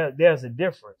saying. There's a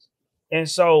difference. And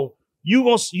so you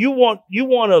want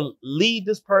to lead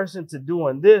this person to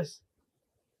doing this.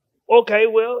 Okay,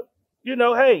 well, you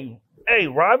know, hey,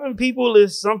 robbing people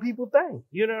is some people thing.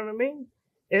 You know what I mean?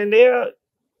 And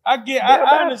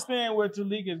I understand where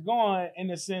Talik is going in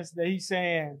the sense that he's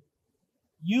saying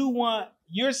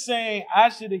you're saying I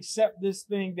should accept this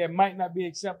thing that might not be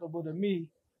acceptable to me.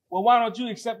 Well, why don't you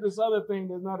accept this other thing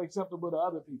that's not acceptable to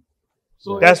other people?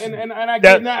 So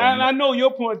I know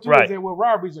your point too, right, is that well,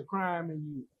 robbery's a crime and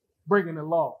you breaking the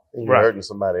law. And you're hurting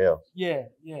somebody else. Yeah.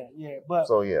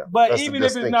 But even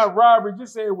if it's not robbery,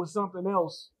 just say it was something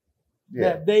else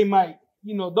that they might,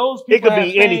 you know, those people. It could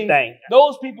be anything.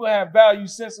 Those people have value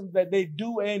systems that they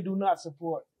do and do not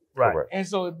support. Right. And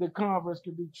so the converse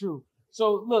could be true.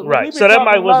 So look, right. So that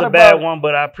might was a bad one,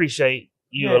 but I appreciate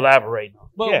you elaborating.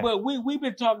 But we've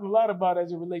been talking a lot about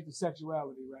as it relates to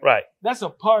sexuality, right? Right. That's a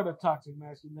part of toxic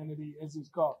masculinity, as it's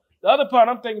called. The other part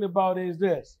I'm thinking about is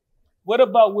this. What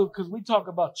about because we talk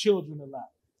about children a lot.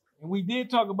 And we did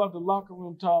talk about the locker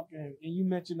room talk, and you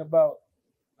mentioned about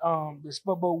this,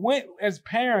 but when as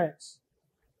parents,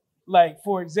 like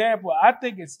for example, I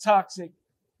think it's toxic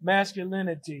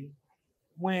masculinity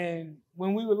when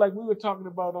we were talking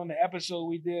about on the episode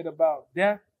we did about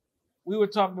death, we were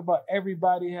talking about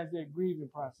everybody has their grieving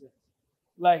process.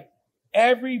 Like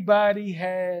everybody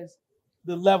has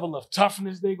the level of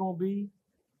toughness they're gonna be,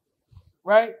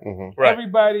 right? Mm-hmm. Right.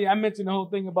 Everybody, I mentioned the whole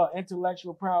thing about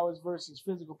intellectual prowess versus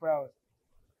physical prowess.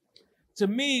 To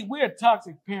me, we're a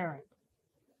toxic parent.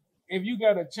 If you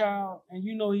got a child and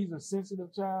you know he's a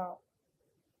sensitive child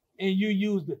and you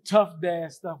use the tough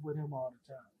dad stuff with him all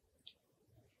the time,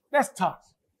 that's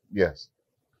toxic. Yes.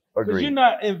 Agreed. Because you're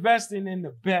not investing in the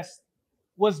best,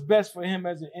 what's best for him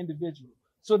as an individual.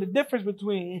 So the difference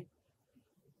between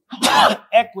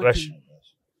equity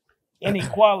and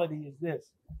equality is this.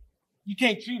 You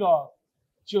can't treat all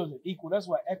children equal. That's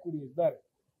why equity is better.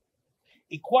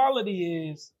 Equality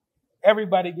is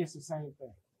everybody gets the same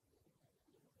thing.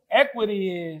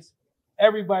 Equity is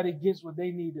everybody gets what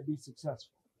they need to be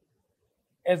successful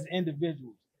as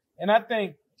individuals. And I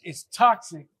think it's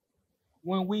toxic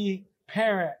when we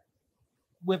parent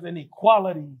with an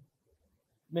equality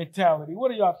mentality.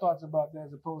 What are y'all thoughts about that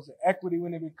as opposed to equity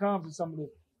when it comes to some of the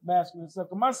masculine stuff?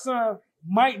 Because my son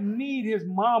might need his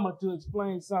mama to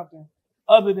explain something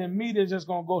other than me that's just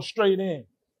gonna go straight in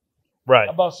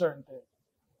about certain things.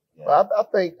 Yeah. Well,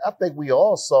 I think we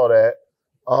all saw that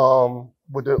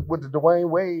with the Dwayne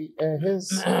Wade and his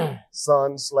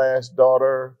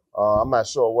son/daughter. I'm not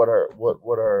sure what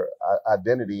her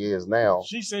identity is now.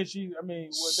 She said she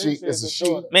is a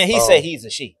she. Man, he said he's a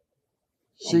she.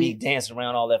 She be dancing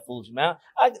around all that foolishness. Man,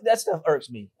 that stuff irks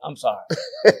me. I'm sorry.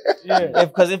 Yeah.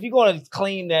 Because if you're going to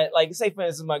claim that, like, say for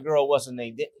instance, my girl, what's her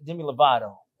name, Demi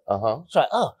Lovato. Try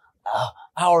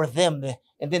our them,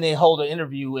 and then they hold an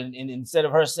interview, and instead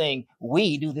of her saying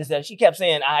we do this, that, she kept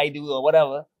saying I do or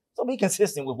whatever. So be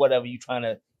consistent with whatever you're trying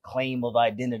to claim of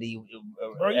identity.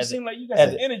 Bro, you seem like you got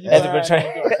some energy as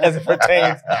it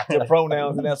pertains to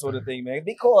pronouns and that sort of thing, man.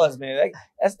 Because man,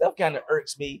 that stuff kind of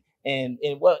irks me. And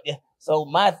what? So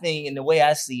my thing and the way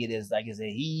I see it is, like I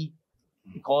said, he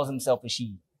calls himself a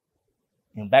she.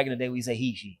 And back in the day, we say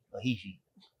he, she, or he, she.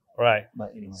 Right.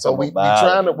 But anyway, so we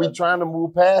trying to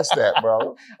move past that,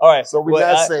 bro. All right. So we're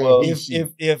not saying he, she.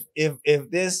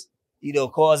 If this,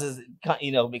 causes,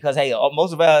 because hey,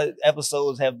 most of our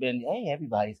episodes have been, hey,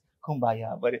 everybody's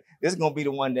kumbaya, but this is gonna be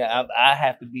the one that I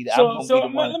have to be. So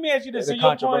let me ask you this. So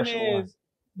your point is,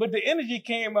 but the energy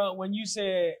came out when you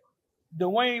said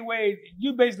Dwayne Wade.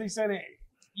 You basically said it.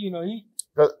 He.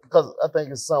 Because I think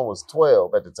his son was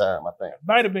 12 at the time, I think.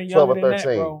 Might have been younger 12 or 13, than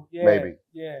that, bro. Yeah, maybe.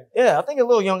 Yeah, I think a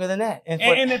little younger than that.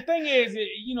 And the thing is,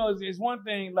 it's one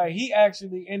thing, like he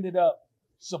actually ended up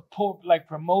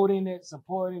promoting it,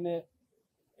 supporting it,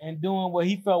 and doing what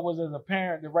he felt was as a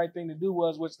parent, the right thing to do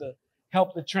was to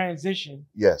help the transition.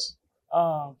 Yes.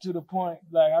 To the point,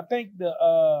 like I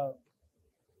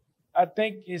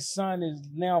think his son is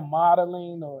now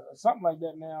modeling or something like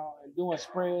that now and doing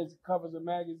spreads, covers of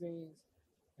magazines.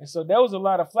 And so there was a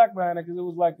lot of flack behind it because it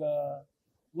was like a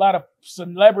lot of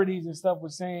celebrities and stuff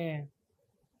was saying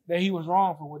that he was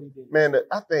wrong for what he did. Man,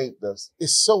 I think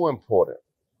it's so important.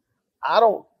 I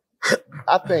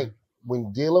think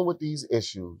when dealing with these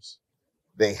issues,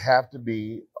 they have to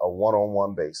be a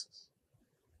one-on-one basis.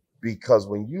 Because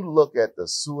when you look at the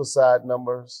suicide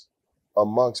numbers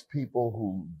amongst people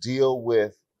who deal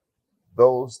with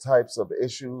those types of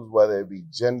issues, whether it be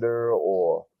gender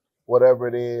or whatever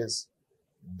it is,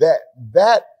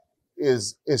 that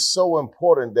is so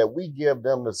important that we give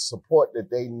them the support that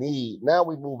they need. Now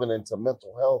we're moving into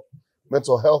mental health.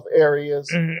 mental health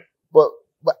areas.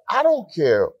 But I don't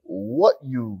care what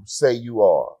you say you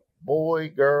are, boy,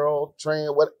 girl,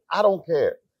 trans, what, I don't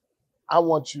care. I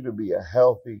want you to be a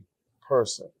healthy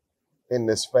person in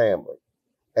this family.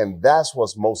 And that's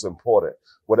what's most important.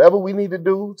 Whatever we need to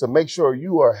do to make sure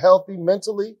you are healthy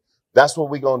mentally, that's what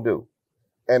we're going to do.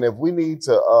 And if we need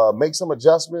to make some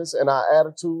adjustments in our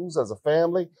attitudes as a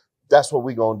family, that's what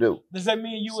we're going to do. Does that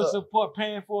mean you would support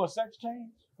paying for a sex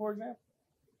change, for example?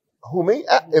 Who, me?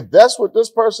 If that's what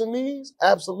this person needs,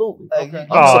 absolutely. Okay.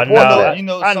 I'm supporting that. You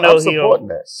know, I some, know I'm supporting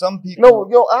that. some people. No,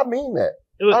 yo, I mean that.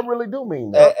 I really do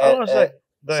mean that.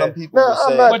 Some people Now,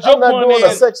 would say, I'm not doing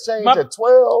a sex change at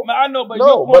 12. I know, but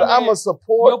no, but I'm a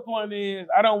support. Your point is,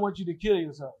 I don't want you to kill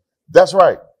yourself. That's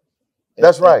right.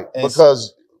 That's right.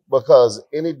 Because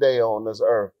any day on this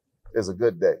earth is a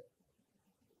good day.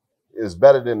 It's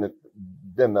better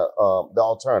than the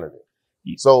alternative.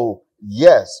 So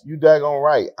yes, you daggone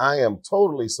right. I am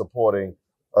totally supporting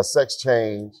a sex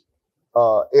change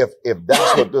if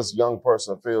that's what this young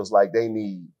person feels like they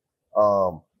need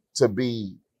to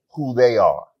be who they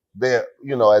are. They're,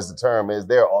 you know, as the term is,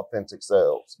 their authentic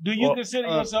selves. Do you consider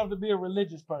yourself to be a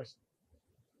religious person?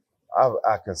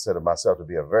 I consider myself to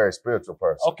be a very spiritual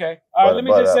person. Okay. All right, let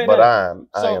me just say but that.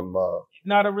 I am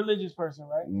not a religious person,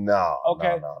 right? No.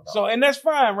 Okay. No. So, and that's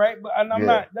fine, right? But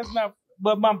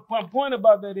but my point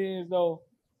about that is, though,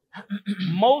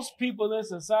 most people in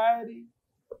society,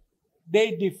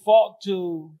 they default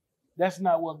to, that's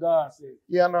not what God said.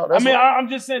 Yeah, no. I'm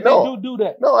just saying they do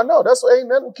that. No, I know. That's what ain't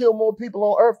nothing kill more people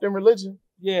on earth than religion.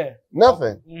 Yeah.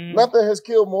 Nothing. Nothing has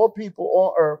killed more people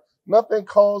on earth. Nothing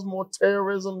caused more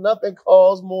terrorism. Nothing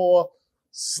caused more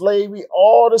slavery.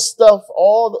 All the stuff,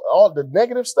 all the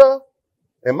negative stuff,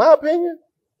 in my opinion,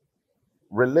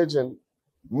 religion,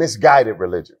 misguided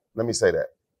religion. Let me say that.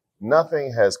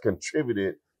 Nothing has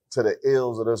contributed to the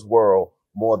ills of this world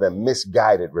more than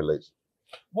misguided religion.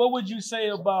 What would you say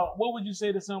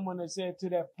to someone that said to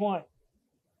that point,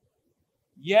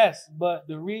 yes, but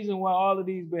the reason why all of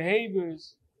these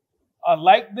behaviors are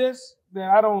like this that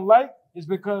I don't like is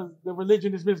because the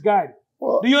religion is misguided.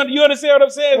 Well, do you understand what I'm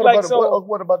saying?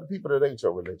 What about the people that ain't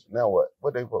your religion? Now what?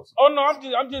 What they supposed to? Oh no,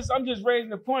 I'm just raising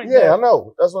the point. Yeah, I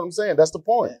know. That's what I'm saying. That's the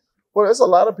point. Well, there's a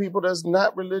lot of people that's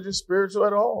not religious, spiritual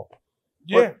at all.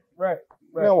 Yeah, right.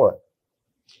 Now what?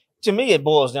 To me, it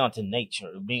boils down to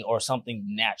nature, or something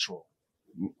natural.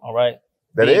 All right,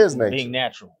 that is nature. Being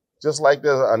natural. Just like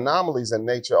there's anomalies in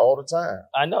nature all the time.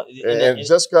 I know. And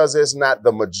just because it's not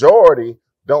the majority,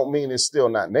 don't mean it's still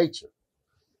not nature.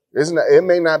 It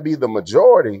may not be the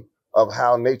majority of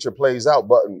how nature plays out,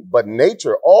 but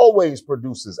nature always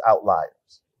produces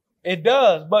outliers. It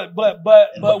does, but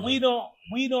we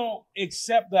don't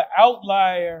accept the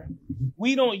outlier.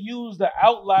 We don't use the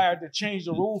outlier to change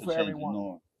the rule for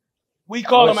everyone. We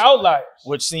call them outliers,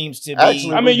 which seems to be.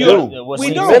 Actually, I mean,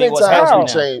 we do. Many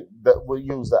times we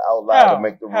use the outlier to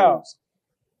make the rules.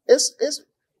 It's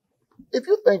if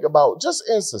you think about just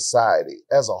in society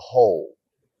as a whole.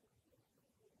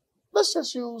 Let's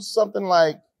just use something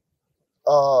like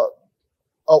a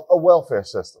welfare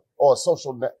system or a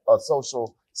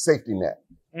social safety net.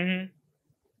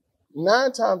 Mm-hmm.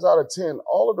 9 times out of 10,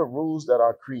 all of the rules that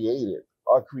are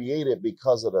created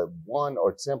because of the 1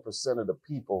 or 10% of the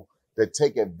people that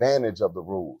take advantage of the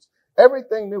rules.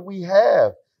 Everything that we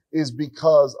have is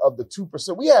because of the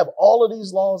 2%. We have all of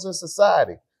these laws in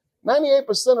society.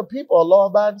 98% of people are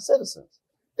law-abiding citizens.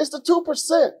 It's the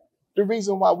 2%. The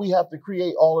reason why we have to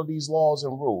create all of these laws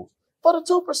and rules for the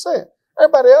 2%.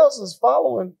 Everybody else is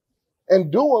following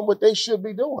and doing what they should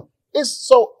be doing.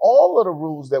 So all of the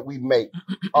rules that we make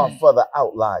are for the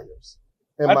outliers,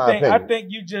 in my opinion. I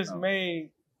think you just made,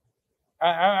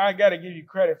 I got to give you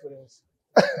credit for this.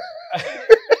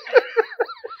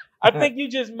 I think you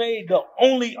just made the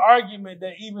only argument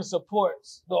that even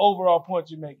supports the overall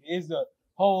point you're making is the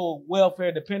whole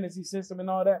welfare dependency system and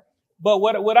all that. But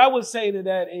what I would say to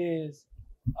that is,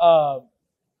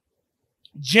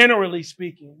 generally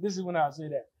speaking, this is when I would say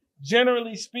that.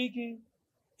 Generally speaking,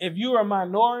 if you're a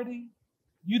minority,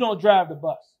 you don't drive the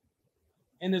bus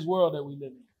in this world that we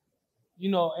live in.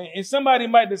 You know, and somebody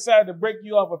might decide to break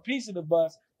you off a piece of the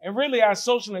bus. And really, our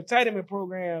social entitlement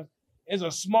program is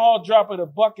a small drop of the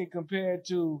bucket compared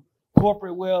to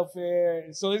corporate welfare.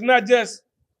 And so it's not just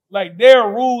like there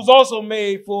are rules also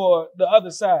made for the other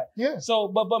side. Yeah. So,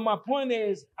 but my point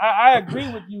is, I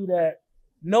agree with you that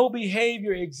no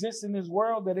behavior exists in this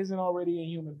world that isn't already in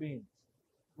human beings,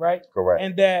 right? Correct.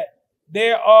 And that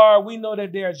we know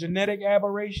that there are genetic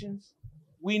aberrations.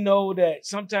 We know that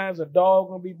sometimes a dog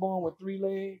gonna be born with 3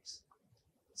 legs,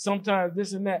 sometimes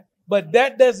this and that. But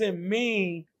that doesn't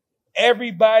mean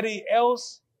everybody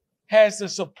else has to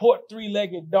support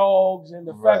three-legged dogs and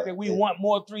the fact that we want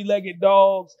more three-legged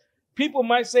dogs. People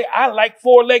might say, I like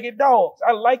four-legged dogs.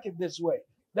 I like it this way.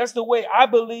 That's the way I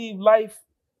believe life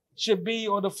should be,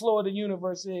 or the flow of the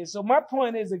universe is. So my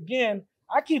point is, again,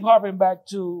 I keep harping back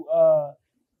to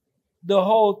the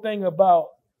whole thing about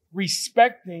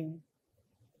respecting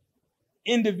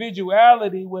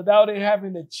individuality without it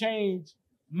having to change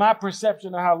my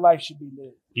perception of how life should be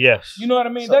lived. Yes. You know what I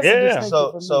mean? So, That's the distinction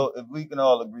for me. So if we can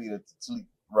all agree that Talik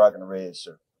rocking a red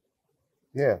shirt.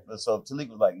 Yeah. So if Talik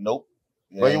was like, nope.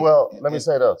 Well, let me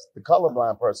say this. The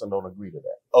colorblind person don't agree to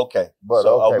that. Okay. But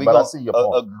so okay, but I see your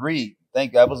point. Agreed.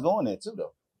 Thank you. I was going there too,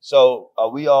 though. So are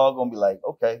we all going to be like,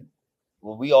 okay,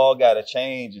 well, we all got to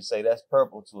change and say that's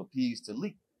purple to appease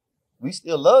Talik. We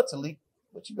still love Talik,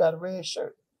 but you got a red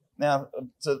shirt. Now,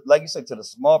 like you said, to the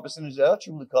small percentage that are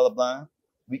truly colorblind,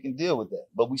 we can deal with that.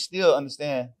 But we still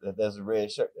understand that there's a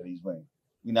red shirt that he's wearing.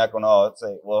 We're not going to all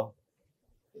say, well,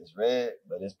 it's red,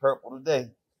 but it's purple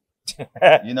today.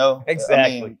 You know?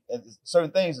 Exactly. I mean,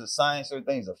 certain things are science, certain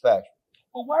things are factual.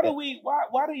 But why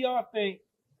do y'all think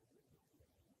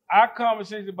our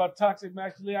conversation about toxic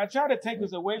masculinity, I try to take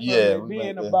us away from it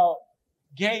being about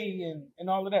gay and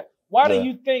all of that. Why do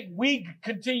you think we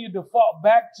continue to fall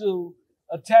back to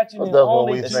attaching it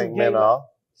only to gay? Men are.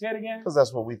 Say it again? Because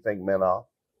that's what we think men are.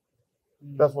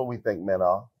 That's what we think men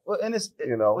are. Well, and it's,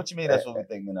 you know, what you mean that's what we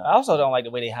think men are? I also don't like the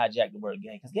way they hijack the word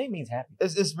gay, because gay means happy.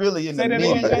 It's really in the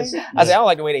meaning. I say I don't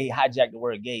like the way they hijack the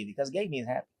word gay, because gay means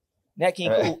happy. Nat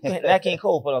King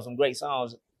Cole put on some great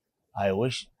songs. I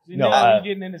wish. I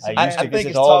think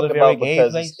it's talked about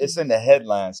because it's in the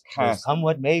headlines constantly.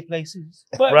 Somewhat made places.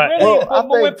 But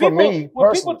really,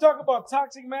 when people talk about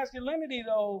toxic masculinity,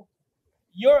 though,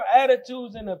 your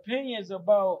attitudes and opinions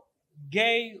about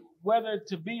gay, whether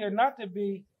to be or not to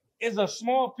be, is a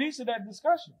small piece of that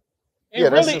discussion.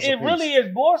 It really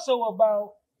is more so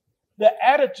about the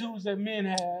attitudes that men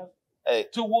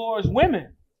have towards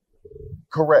women.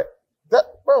 Correct.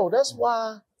 That's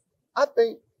why I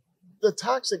think the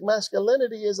toxic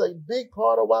masculinity is a big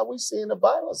part of why we're seeing the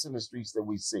violence in the streets that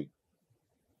we see.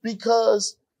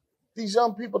 Because these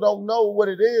young people don't know what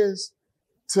it is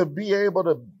to be able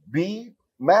to be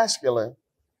masculine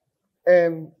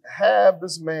and have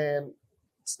this man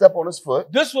step on his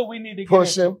foot. This is what we need to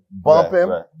push him, bump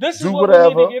him, This is do what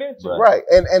whatever. we need to get into. Right.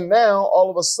 And now all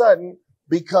of a sudden,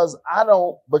 because I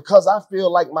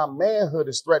feel like my manhood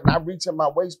is threatened, I reach in my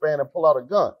waistband and pull out a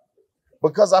gun.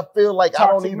 Because I feel like I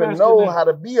don't even know how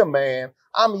to be a man,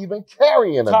 I'm even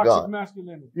carrying a gun. Toxic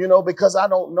masculinity. You know, because I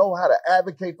don't know how to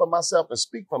advocate for myself and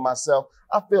speak for myself.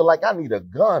 I feel like I need a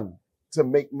gun to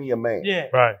make me a man. Yeah.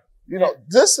 Right. You know,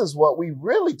 this is what we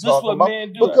really talking about.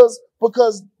 Men do.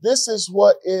 Because this is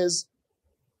what is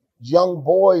young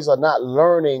boys are not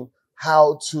learning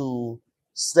how to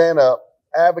stand up,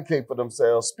 advocate for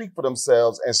themselves, speak for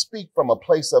themselves, and speak from a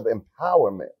place of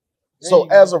empowerment. So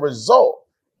as a result,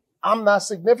 I'm not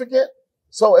significant.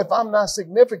 So if I'm not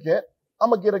significant, I'm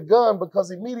going to get a gun, because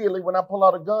immediately when I pull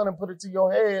out a gun and put it to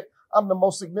your head, I'm the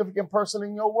most significant person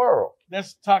in your world.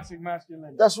 That's toxic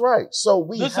masculinity. That's right. So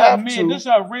this is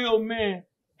how real men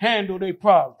handle their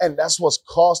problems. And that's what's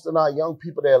costing our young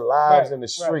people their lives in the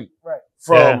street. Right.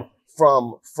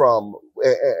 From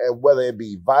whether it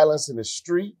be violence in the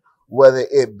street, whether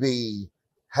it be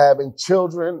having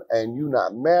children and you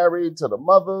not married to the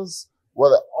mothers,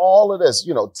 whether all of this,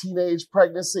 you know, teenage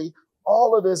pregnancy,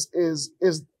 all of this is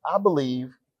I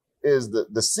believe is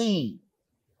the seed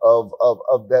of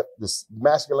that, this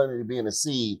masculinity being a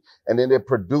seed, and then it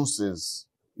produces,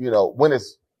 you know, when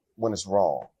it's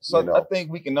wrong. So you know? I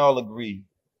think we can all agree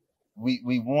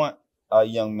we want our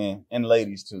young men and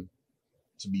ladies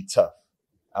to be tough.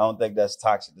 I don't think that's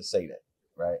toxic to say that,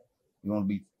 right? You want to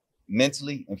be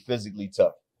mentally and physically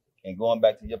tough. And going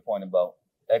back to your point about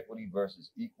equity versus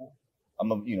equal,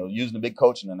 I'm using the big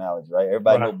coaching analogy, right?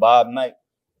 Everybody know Bob Knight,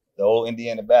 the old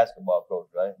Indiana basketball coach,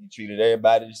 right? He treated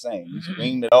everybody the same. He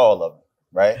screamed at all of them,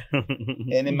 right?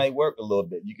 And it may work a little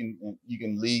bit. You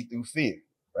can lead through fear,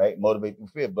 right? Motivate through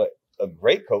fear. But a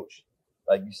great coach,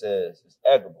 like you said, is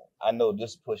equitable. I know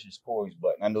this pushes Corey's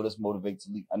button. I know this motivates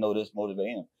Lee. I know this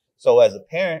motivates him. So as a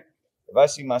parent, if I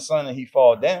see my son and he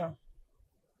fall down,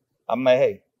 I'm like,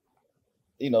 hey,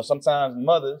 sometimes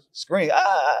mothers scream,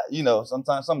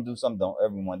 sometimes some do, some don't.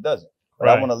 Everyone doesn't. But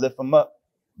I want to lift him up,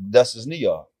 dust his knee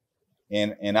off.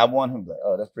 And I want him to be like,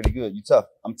 oh, that's pretty good. You tough.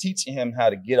 I'm teaching him how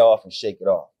to get off and shake it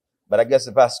off. But I guess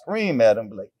if I scream at him,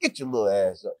 be like, get your little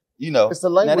ass up. It's the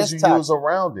language you use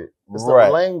around it. It's the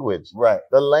language. Right.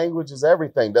 The language is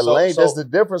everything. That's the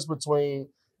difference between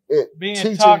being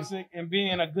teaching, toxic and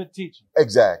being a good teacher.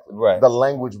 Exactly. Right. The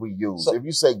language we use. So- If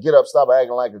you say, get up, stop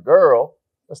acting like a girl,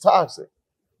 that's toxic.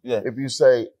 Yeah. If you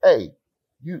say, hey,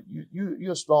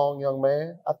 you're a strong young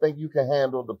man. I think you can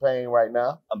handle the pain right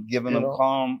now. I'm giving You them know?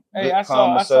 calm, Hey, good, I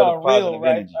calm, saw assertive, a reel, positive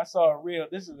right? energy. I saw a reel.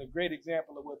 This is a great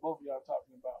example of what both of y'all are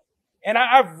talking about. And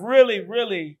I've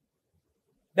really,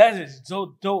 that is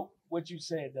so dope what you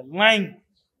said. The language.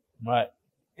 Right.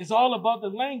 It's all about the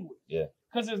language. Yeah.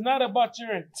 Because it's not about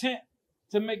your intent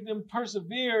to make them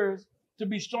persevere, to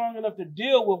be strong enough to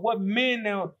deal with what men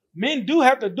now. Men do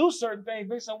have to do certain things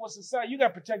based on what society. You got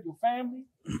to protect your family.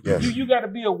 Yes. You got to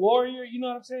be a warrior. You know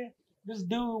what I'm saying? This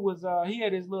dude was he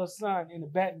had his little son in the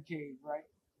batting cage, right?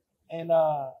 And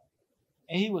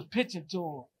he was pitching to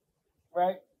him,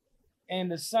 right? And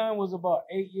the son was about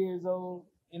 8 years old,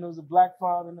 and it was a black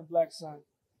father and a black son.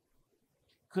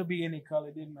 Could be any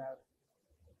color, didn't matter.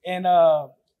 And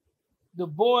the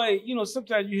boy, you know,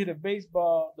 sometimes you hit a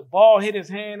baseball, the ball hit his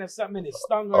hand or something, and it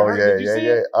stung or Oh, hurt. yeah, Did you see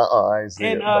yeah. it? I ain't seen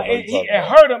And it. it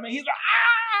hurt him, and he's like,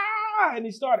 ah, and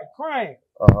he started crying.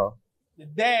 Uh-huh. The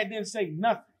dad didn't say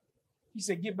nothing. He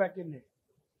said, get back in there.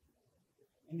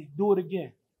 And he do it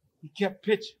again. He kept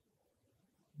pitching.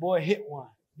 Boy hit one,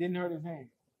 didn't hurt his hand.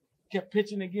 Kept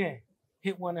pitching again,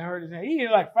 hit one and hurt his hand. He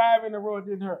hit like 5 in a row, it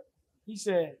didn't hurt. He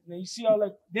said, now you see all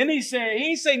that. Then he said, he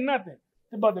ain't say nothing.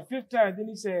 About the 5th time, then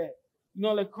he said, you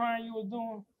know that crying you was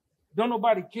doing? Don't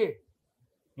nobody care.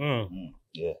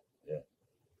 Yeah.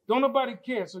 Don't nobody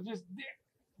care. So just,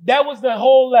 that was the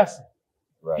whole lesson.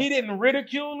 Right. He didn't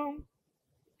ridicule him.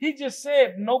 He just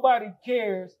said, nobody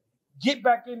cares. Get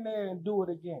back in there and do it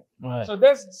again. Right.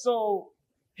 So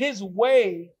his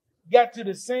way got to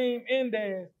the same end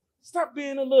as, stop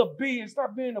being a little B and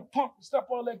stop being a punk and stop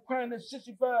all that crying, that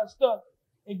 65 stuff,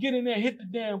 and get in there and hit the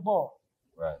damn ball.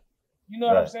 Right. You know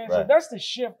what I'm Right, saying? right. So that's the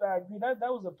shift. I agree. That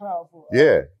was a powerful.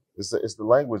 Yeah. It's the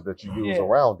language that you use Yeah.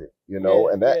 around it, you know,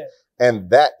 Yeah, and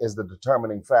that is the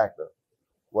determining factor,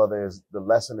 whether the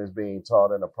lesson is being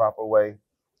taught in a proper way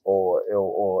or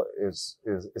it's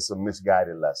a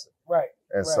misguided lesson. right.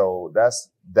 And Right. so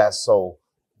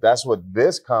that's what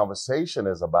this conversation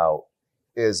is about,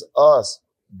 is us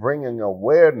bringing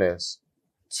awareness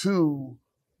to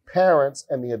parents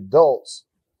and the adults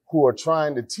who are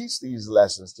trying to teach these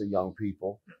lessons to young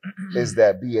people, is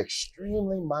that be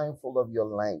extremely mindful of your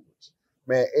language.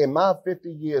 Man, in my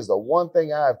 50 years, the one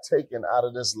thing I have taken out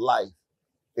of this life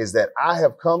is that I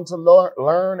have come to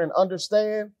learn and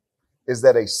understand is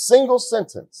that a single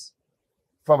sentence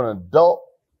from an adult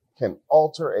can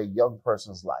alter a young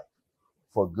person's life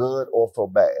for good or for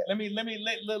bad. We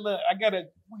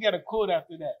got a quote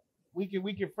after that. We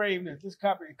can frame this. This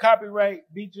copyright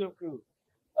B2M Crew.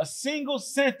 A single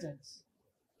sentence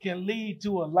can lead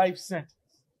to a life sentence.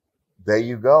 There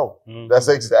you go. Mhm. That's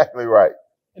exactly right.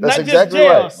 And That's not exactly just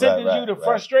jail, right. sentence Right, you to right.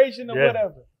 frustration or Yeah.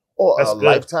 whatever. Or That's a good.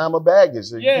 lifetime of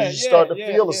baggage. You start to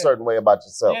feel a certain way about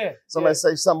yourself. Yeah, Somebody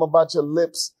yeah. say something about your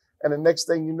lips, and the next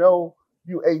thing you know,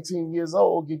 you 18 years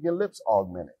old, get your lips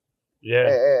augmented. Yeah.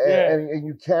 And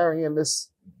you carrying this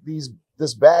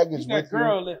baggage You got with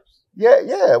girl you. lips.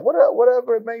 Yeah,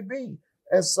 whatever it may be.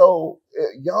 And so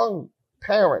young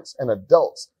parents and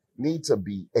adults need to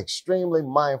be extremely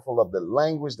mindful of the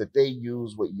language that they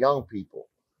use with young people,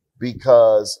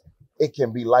 because it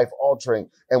can be life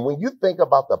altering. And when you think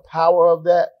about the power of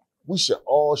that, we should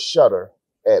all shudder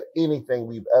at anything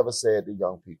we've ever said to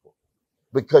young people,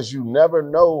 because you never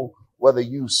know whether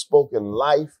you've spoken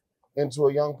life into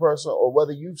a young person or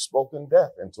whether you've spoken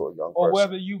death into a young person. Or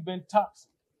whether you've been toxic.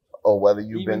 Or whether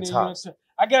you've Even been in toxic.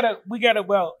 we got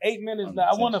about 8 minutes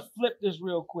left. I want to flip this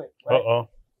real quick, right? Uh-oh.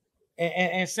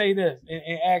 And say this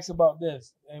and ask about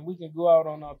this, and we can go out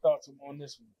on our thoughts on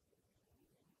this one.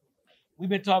 We've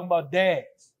been talking about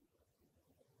dads,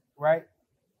 right?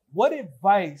 What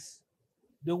advice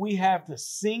do we have to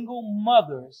single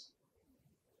mothers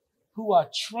who are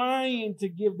trying to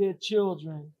give their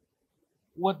children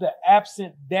what the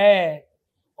absent dad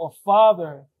or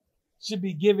father should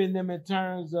be giving them in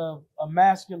terms of a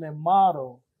masculine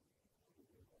model,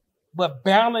 but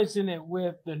balancing it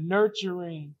with the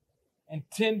nurturing and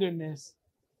tenderness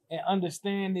and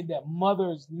understanding that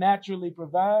mothers naturally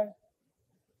provide?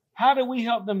 How do we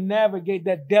help them navigate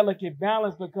that delicate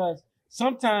balance? Because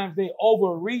sometimes they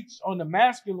overreach on the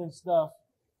masculine stuff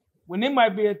when there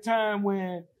might be a time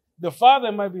when the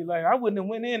father might be like, I wouldn't have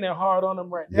went in there hard on him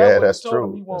right now. I Yeah, would've that's told him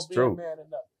true. He won't That's be true. a man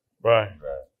enough. Right.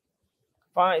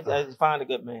 Find a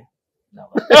good man. No.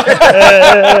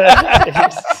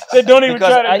 They don't even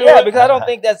try to do it. Because I don't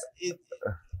think I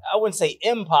wouldn't say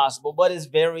impossible, but it's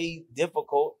very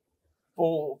difficult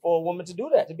for a woman to do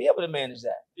that, to be able to manage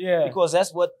that. Yeah. Because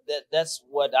that's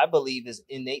what I believe is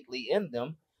innately in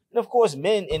them. And of course,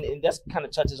 men, and that's kind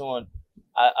of touches on,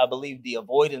 I believe, the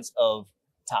avoidance of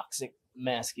toxic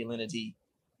masculinity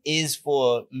is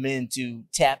for men to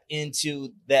tap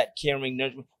into that caring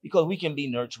nurture, because we can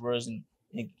be nurturers and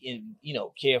you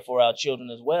know, care for our children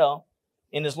as well.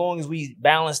 And as long as we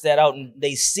balance that out and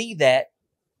they see that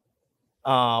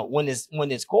when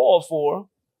it's called for,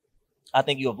 I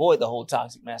think you avoid the whole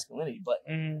toxic masculinity. But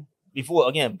before,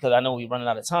 again, because I know we're running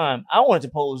out of time, I wanted to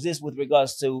pose this with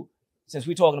regards to, since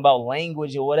we're talking about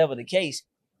language or whatever the case.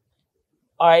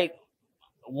 All right,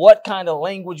 what kind of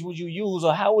language would you use,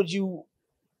 or how would you,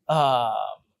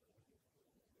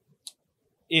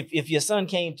 if your son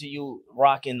came to you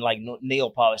rocking like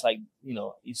nail polish, like, you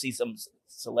know, you see some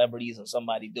celebrities or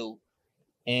somebody do,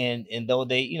 and though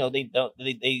they, you know,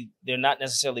 they're not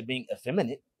necessarily being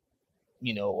effeminate,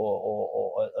 you know,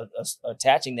 or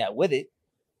attaching that with it,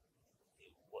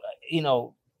 you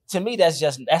know, to me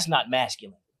that's not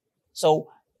masculine. So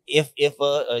if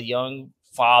a young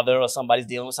father or somebody's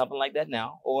dealing with something like that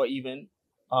now, or even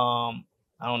I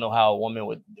don't know how a woman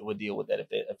would deal with that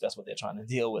if that's what they're trying to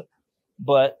deal with,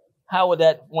 but how would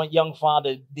that one young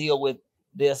father deal with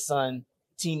their son,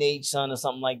 teenage son or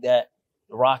something like that,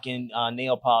 rocking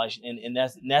nail polish, and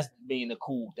that's being the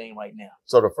cool thing right now?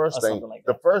 So the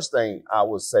first thing I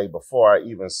would say before I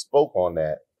even spoke on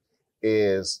that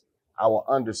is I will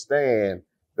understand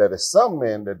that there's some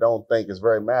men that don't think it's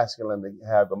very masculine to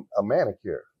have a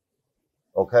manicure.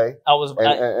 Okay,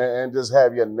 and just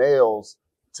have your nails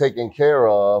taken care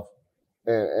of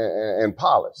and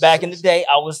polished. Back in the day,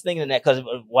 I was thinking that, because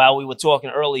while we were talking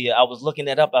earlier, I was looking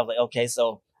that up. I was like, okay,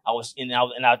 so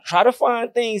I try to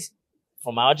find things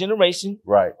from our generation,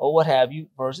 right, or what have you,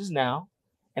 versus now,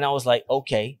 and I was like,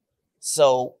 okay,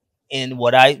 so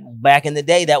back in the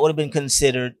day, that would have been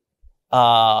considered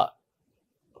a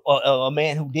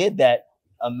man who did that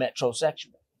a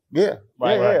metrosexual. Yeah,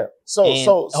 right. Yeah. So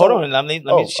hold on, let me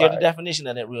share the definition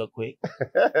of that real quick.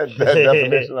 The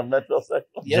definition of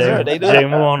metrosexual. Yes, sir. They do. Jay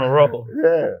on the roll.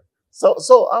 Yeah.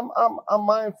 So I'm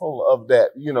mindful of that.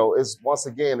 You know, it's once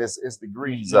again it's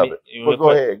degrees of it. But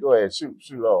go ahead, shoot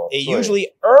off.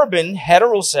 Usually urban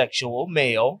heterosexual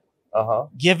male,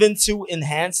 given to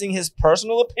enhancing his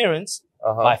personal appearance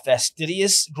by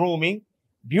fastidious grooming,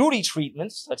 beauty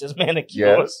treatments such as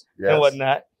manicures and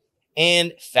whatnot,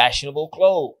 and fashionable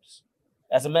clothes.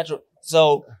 That's a metro.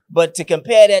 So, but to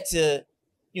compare that to,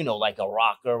 you know, like a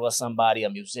rocker or somebody, a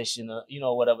musician, or, you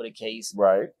know, whatever the case,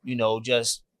 right? You know,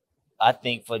 I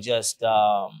think for just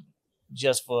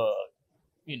for,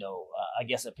 you know, I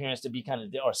guess appearance to be kind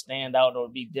of or stand out or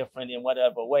be different in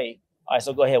whatever way. All right,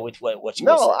 so go ahead with what you.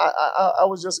 No, I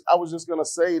was just gonna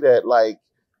say that, like,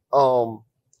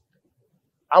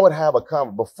 I would have a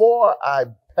comment before I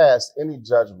passed any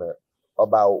judgment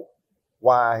about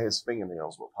why his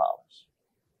fingernails were polished.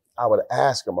 I would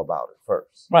ask him about it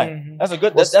first. Right. Mm-hmm. That's a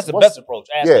good. That's the best approach.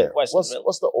 Asking questions.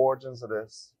 What's the origins of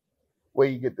this? Where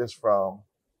you get this from?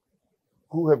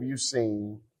 Who have you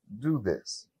seen do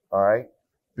this? All right.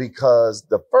 Because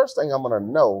the first thing I'm going to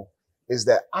know is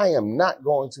that I am not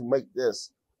going to make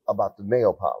this about the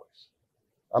nail polish.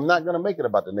 I'm not going to make it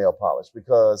about the nail polish,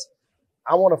 because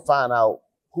I want to find out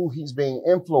who he's being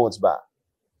influenced by.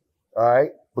 All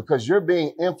right. Because you're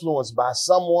being influenced by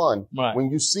someone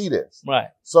when you see this. Right.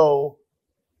 So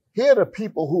here are the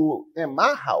people who in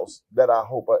my house that I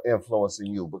hope are influencing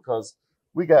you, because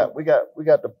we got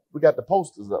the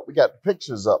posters up. We got the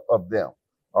pictures up of them.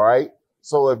 All right.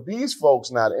 So if these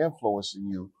folks not influencing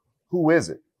you, who is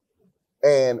it?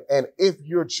 And if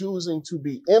you're choosing to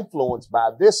be influenced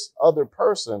by this other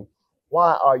person,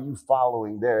 why are you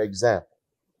following their example?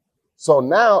 So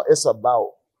now it's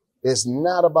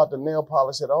not about the nail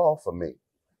polish at all for me.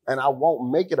 And I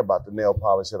won't make it about the nail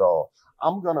polish at all.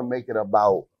 I'm going to make it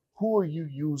about who are you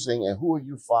using and who are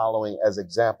you following as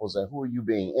examples and who are you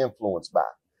being influenced by?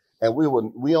 And we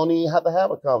don't even have to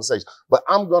have a conversation, but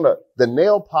the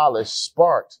nail polish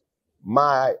sparked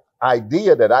my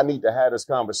idea that I need to have this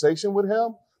conversation with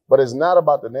him, but it's not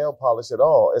about the nail polish at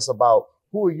all. It's about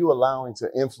who are you allowing to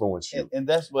influence you? And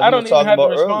that's what I don't even have to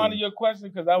respond earlier to your question,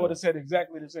 because I would have said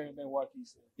exactly the same thing Joaquin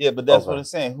said. Yeah, but that's what it's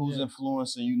saying. Who's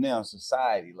influencing you now in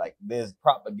society? Like, there's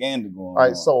propaganda going on. All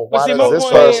right, so but why see, does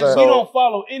this person? We don't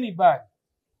follow anybody.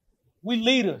 We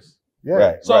leaders. Yeah.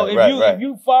 Right, so if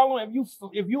you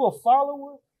a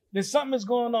follower, then something is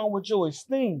going on with your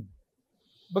esteem.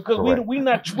 Because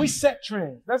we set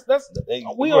trends.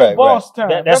 We on boss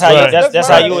time. That's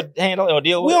how you would handle it or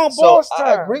deal with it. We on So boss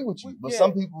time. I agree with you, but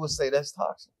some people would say that's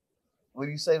toxic. What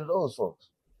do you say to those folks?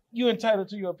 You entitled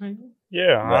to your opinion.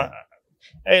 Yeah,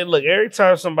 Hey, look, every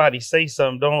time somebody say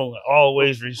something, don't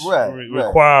always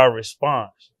require a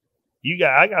response.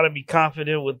 I gotta be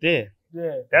confident within.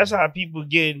 Yeah. That's how people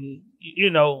get,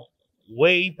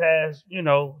 way past,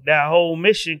 that whole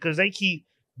mission, because they keep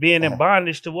being in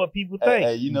bondage to what people think.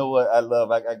 Hey, you know what I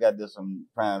love? I got this from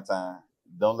Prime Time.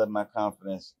 Don't let my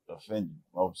confidence offend you.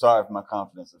 Oh, sorry if my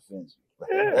confidence offends you.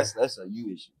 Yeah. That's a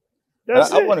you issue.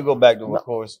 I want to go back to, of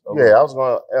course. Yeah, I was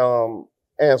going to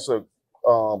answer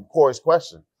Corey's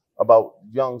question about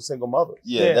young single mothers.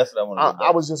 Yeah, that's what I want to go back.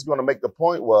 I was just going to make the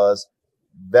point was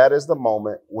that is the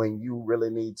moment when you really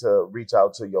need to reach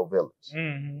out to your village.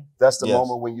 Mm-hmm. That's the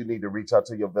moment when you need to reach out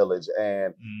to your village.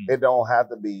 And it don't have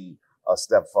to be a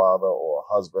stepfather or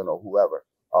a husband or whoever,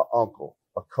 an uncle,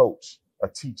 a coach, a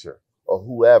teacher, or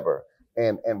whoever.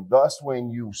 And thus when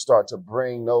you start to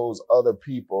bring those other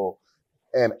people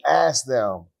and ask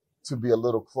them to be a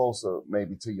little closer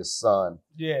maybe to your son.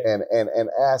 Yeah. And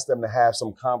ask them to have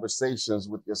some conversations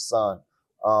with your son.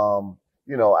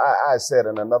 I said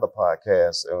in another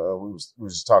podcast, we was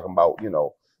just talking about,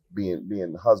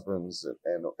 being husbands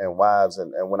and wives.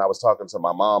 And when I was talking to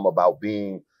my mom about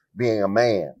being a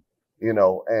man, and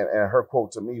her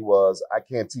quote to me was, I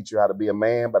can't teach you how to be a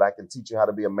man, but I can teach you how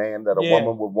to be a man that a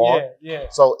woman would want. Yeah.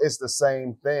 So it's the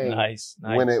same thing. Nice.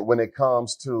 When it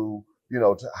comes to,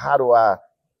 to how do I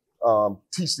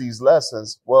teach these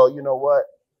lessons? Well, you know what?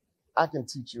 I can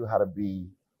teach you how to be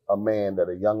a man that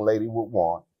a young lady would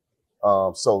want.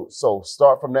 So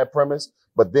start from that premise,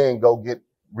 but then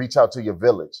reach out to your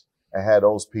village and have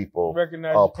those people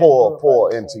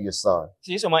pour into your son.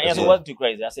 See, so my answer wasn't too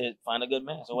crazy. I said, find a good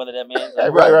man. So whether that man's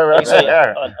your brother or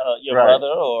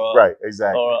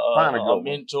exactly. or find a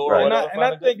mentor, Right. or whatever. And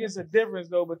I think it's a difference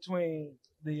though between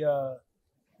the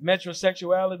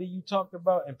metrosexuality you talked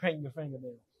about and painting your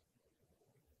fingernails.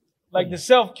 Like the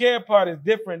self-care part is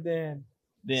different than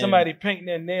somebody painting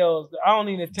their nails. I don't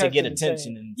need attention to get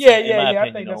attention.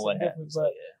 I think that's a difference.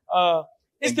 But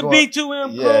it's the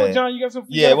B2M Crew. John, you got some?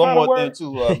 One more thing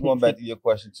too. Going back to your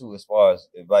question too, as far as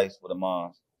advice for the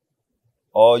moms,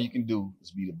 all you can do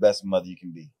is be the best mother you can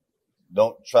be.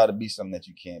 Don't try to be something that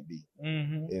you can't be.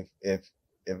 Mm-hmm. If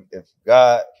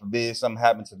God forbid something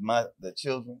happened to the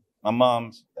children, my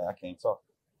mom's, I can't talk.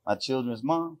 My children's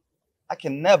mom, I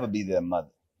can never be their mother.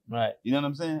 Right. You know what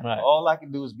I'm saying? Right. All I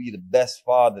can do is be the best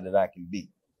father that I can be.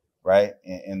 Right.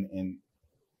 And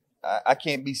I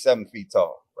can't be 7 feet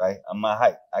tall. Right. I'm my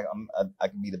height. I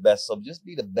can be the best. So just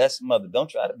be the best mother. Don't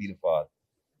try to be the father.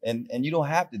 And you don't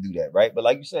have to do that. Right. But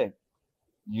like you said,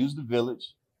 use the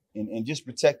village and just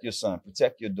protect your son,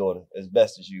 protect your daughter as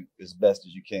best as you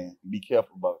can. Be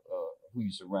careful about who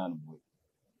you surround them with.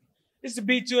 It's the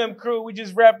B2M Crew. We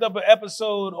just wrapped up an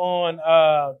episode on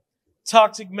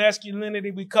toxic masculinity.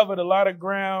 We covered a lot of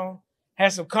ground,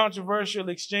 had some controversial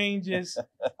exchanges.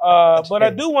 But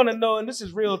I do want to know, and this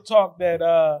is real talk, that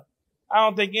I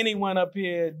don't think anyone up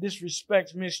here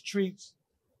disrespects, mistreats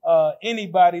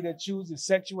anybody that chooses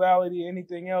sexuality or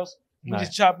anything else. We're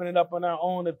just chopping it up on our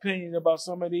own opinion about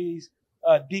some of these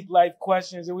deep life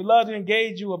questions. And we love to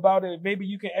engage you about it. Maybe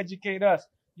you can educate us.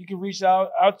 You can reach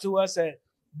out to us at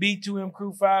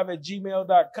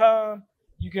b2mcrew5@gmail.com.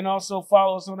 You can also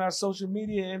follow us on our social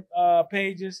media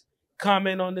pages,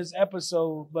 comment on this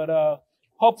episode. But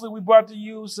hopefully we brought to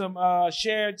you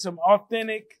shared some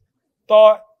authentic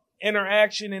thought,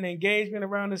 interaction, and engagement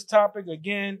around this topic.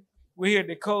 Again, we're here at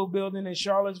the Code Building in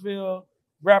Charlottesville,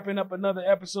 wrapping up another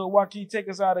episode. Joaquin, take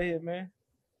us out of here, man.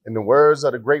 In the words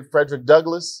of the great Frederick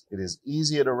Douglass, it is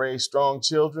easier to raise strong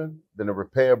children than to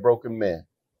repair broken men.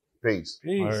 Peace.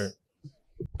 Peace.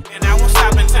 And I won't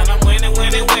stop until I'm winning.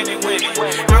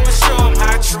 I'ma show them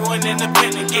how true and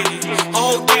independent get it.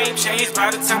 Whole game changed by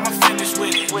the time I'm finished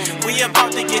with it. We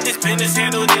about to get this business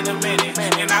handled in a minute.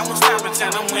 And I won't stop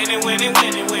until I'm winning.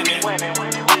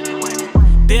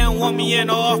 They don't want me in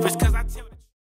the office cause I